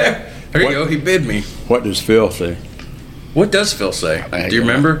 There you go, he bid me. What does Phil say? What does Phil say? Do you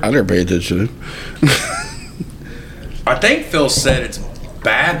remember? I never paid attention to him. I think Phil said it's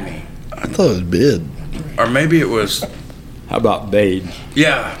bad me. I thought it was bid. Or maybe it was... How about bade?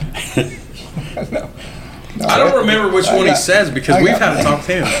 Yeah. No, I don't remember which one he says because we've had to talk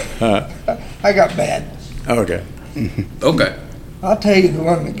to him. I got bad. Okay. Okay. I'll tell you the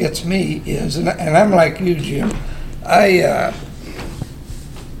one that gets me is, and I'm like you, Jim, I'm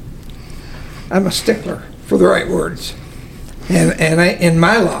a stickler for the right words. And in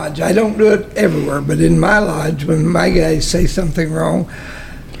my lodge, I don't do it everywhere, but in my lodge, when my guys say something wrong,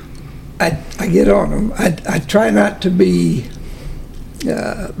 I get on them. I try not to be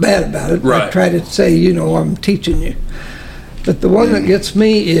bad about it. Right. I try to say, I'm teaching you. But the one that gets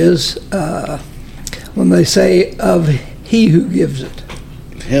me is when they say, of he who gives it.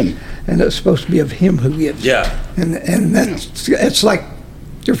 Him. And it's supposed to be of him who gives it. Yeah. And it's like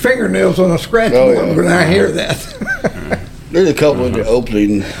your fingernails on a scratchboard when I hear that. There's a couple in the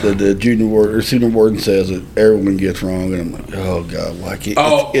opening that the junior warden or senior warden says that everyone gets wrong, and I'm like, oh God, like it's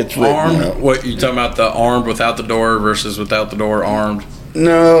armed. out. What you talking about? The armed without the door versus without the door armed.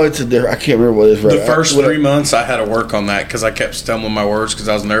 No, it's a different. I can't remember what it is. Right. The first 3 months I had to work on that because I kept stumbling my words because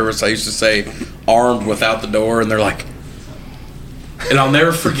I was nervous. I used to say armed without the door, and they're like, and I'll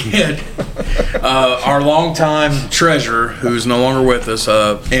never forget our longtime treasurer, who's no longer with us,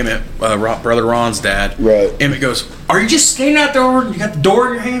 Emmett, Brother Ron's dad. Right. Emmett goes, "Are you just standing out there and you got the door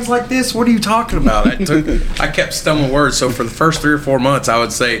in your hands like this? What are you talking about?" I kept stumbling words. So for the first 3 or 4 months, I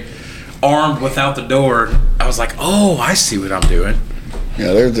would say armed without the door. I was like, "Oh, I see what I'm doing."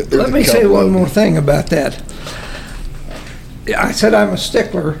 Yeah, there's Let me say one more thing about that. I said I'm a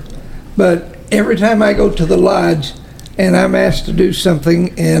stickler, but every time I go to the lodge and I'm asked to do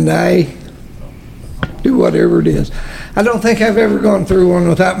something and I do whatever it is, I don't think I've ever gone through one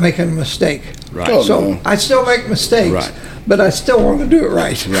without making a mistake. Right. Oh, So no. I still make mistakes, Right. but I still want to do it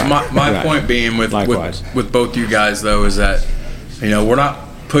right. My point being with both you guys though is that we're not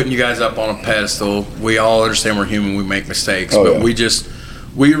putting you guys up on a pedestal. We all understand we're human. We make mistakes, but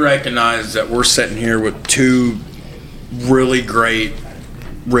we recognize that we're sitting here with two really great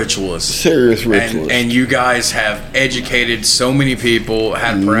ritualists, serious ritualists, and you guys have educated so many people,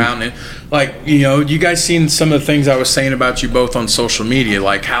 had around it. Like you guys seen some of the things I was saying about you both on social media,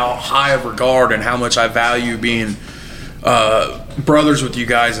 like how high of regard and how much I value being brothers with you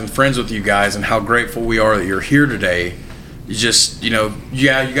guys and friends with you guys, and how grateful we are that you're here today. You just you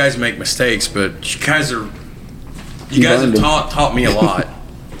guys make mistakes, but you guys have taught me a lot.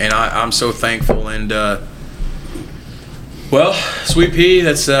 And I'm so thankful. And well, Sweet Pea,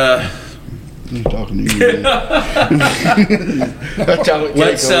 that's I'm talking to you.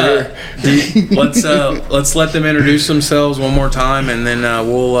 let's let them introduce themselves one more time, and then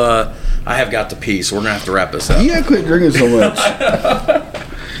we'll. I have got to pee, so we're gonna have to wrap this up. You gotta quit drinking so much.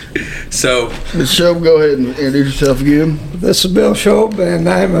 So, Shobe, go ahead and introduce yourself again. This is Bill Shobe, and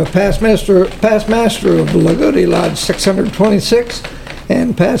I'm a past master of Lagodi Lodge 626,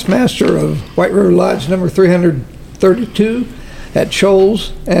 and past master of White River Lodge number 332 at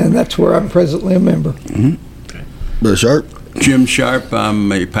Shoals, and that's where I'm presently a member. Bill Sharp. Jim Sharp.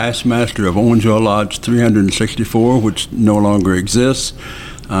 I'm a past master of Owensville Lodge 364, which no longer exists.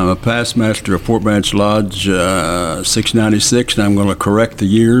 I'm a past master of Fort Branch Lodge 696, and I'm going to correct the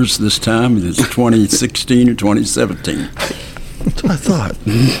years this time. It's 2016 or 2017. That's what I thought.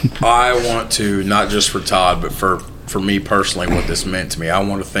 I want to, not just for Todd, but for me personally, what this meant to me. I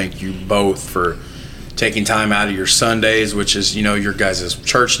want to thank you both for taking time out of your Sundays, which is, your guys'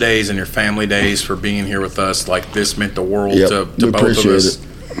 church days and your family days, for being here with us. Like, this meant the world to both of us,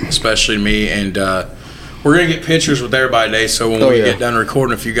 especially me. And We're going to get pictures with everybody today, so when we get done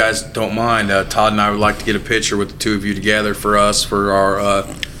recording, if you guys don't mind, Todd and I would like to get a picture with the two of you together for us, for our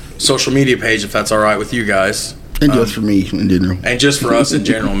social media page, if that's all right with you guys. And just for me in general. And just for us in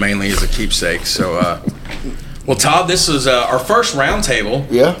general, mainly as a keepsake. So, well, Todd, this is our first roundtable.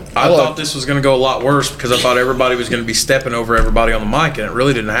 Yeah. I thought this was going to go a lot worse because I thought everybody was going to be stepping over everybody on the mic, and it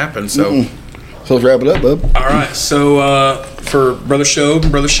really didn't happen. So, So let's wrap it up, bub. all right. So, for Brother Shobe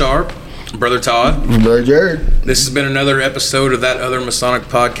and Brother Sharp, Brother Todd, Brother Jared. this has been another episode of That Other Masonic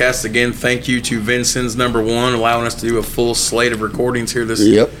Podcast. Again, thank you to Vincennes #1, allowing us to do a full slate of recordings here this.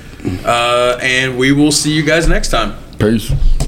 Yep. And we will see you guys next time. Peace.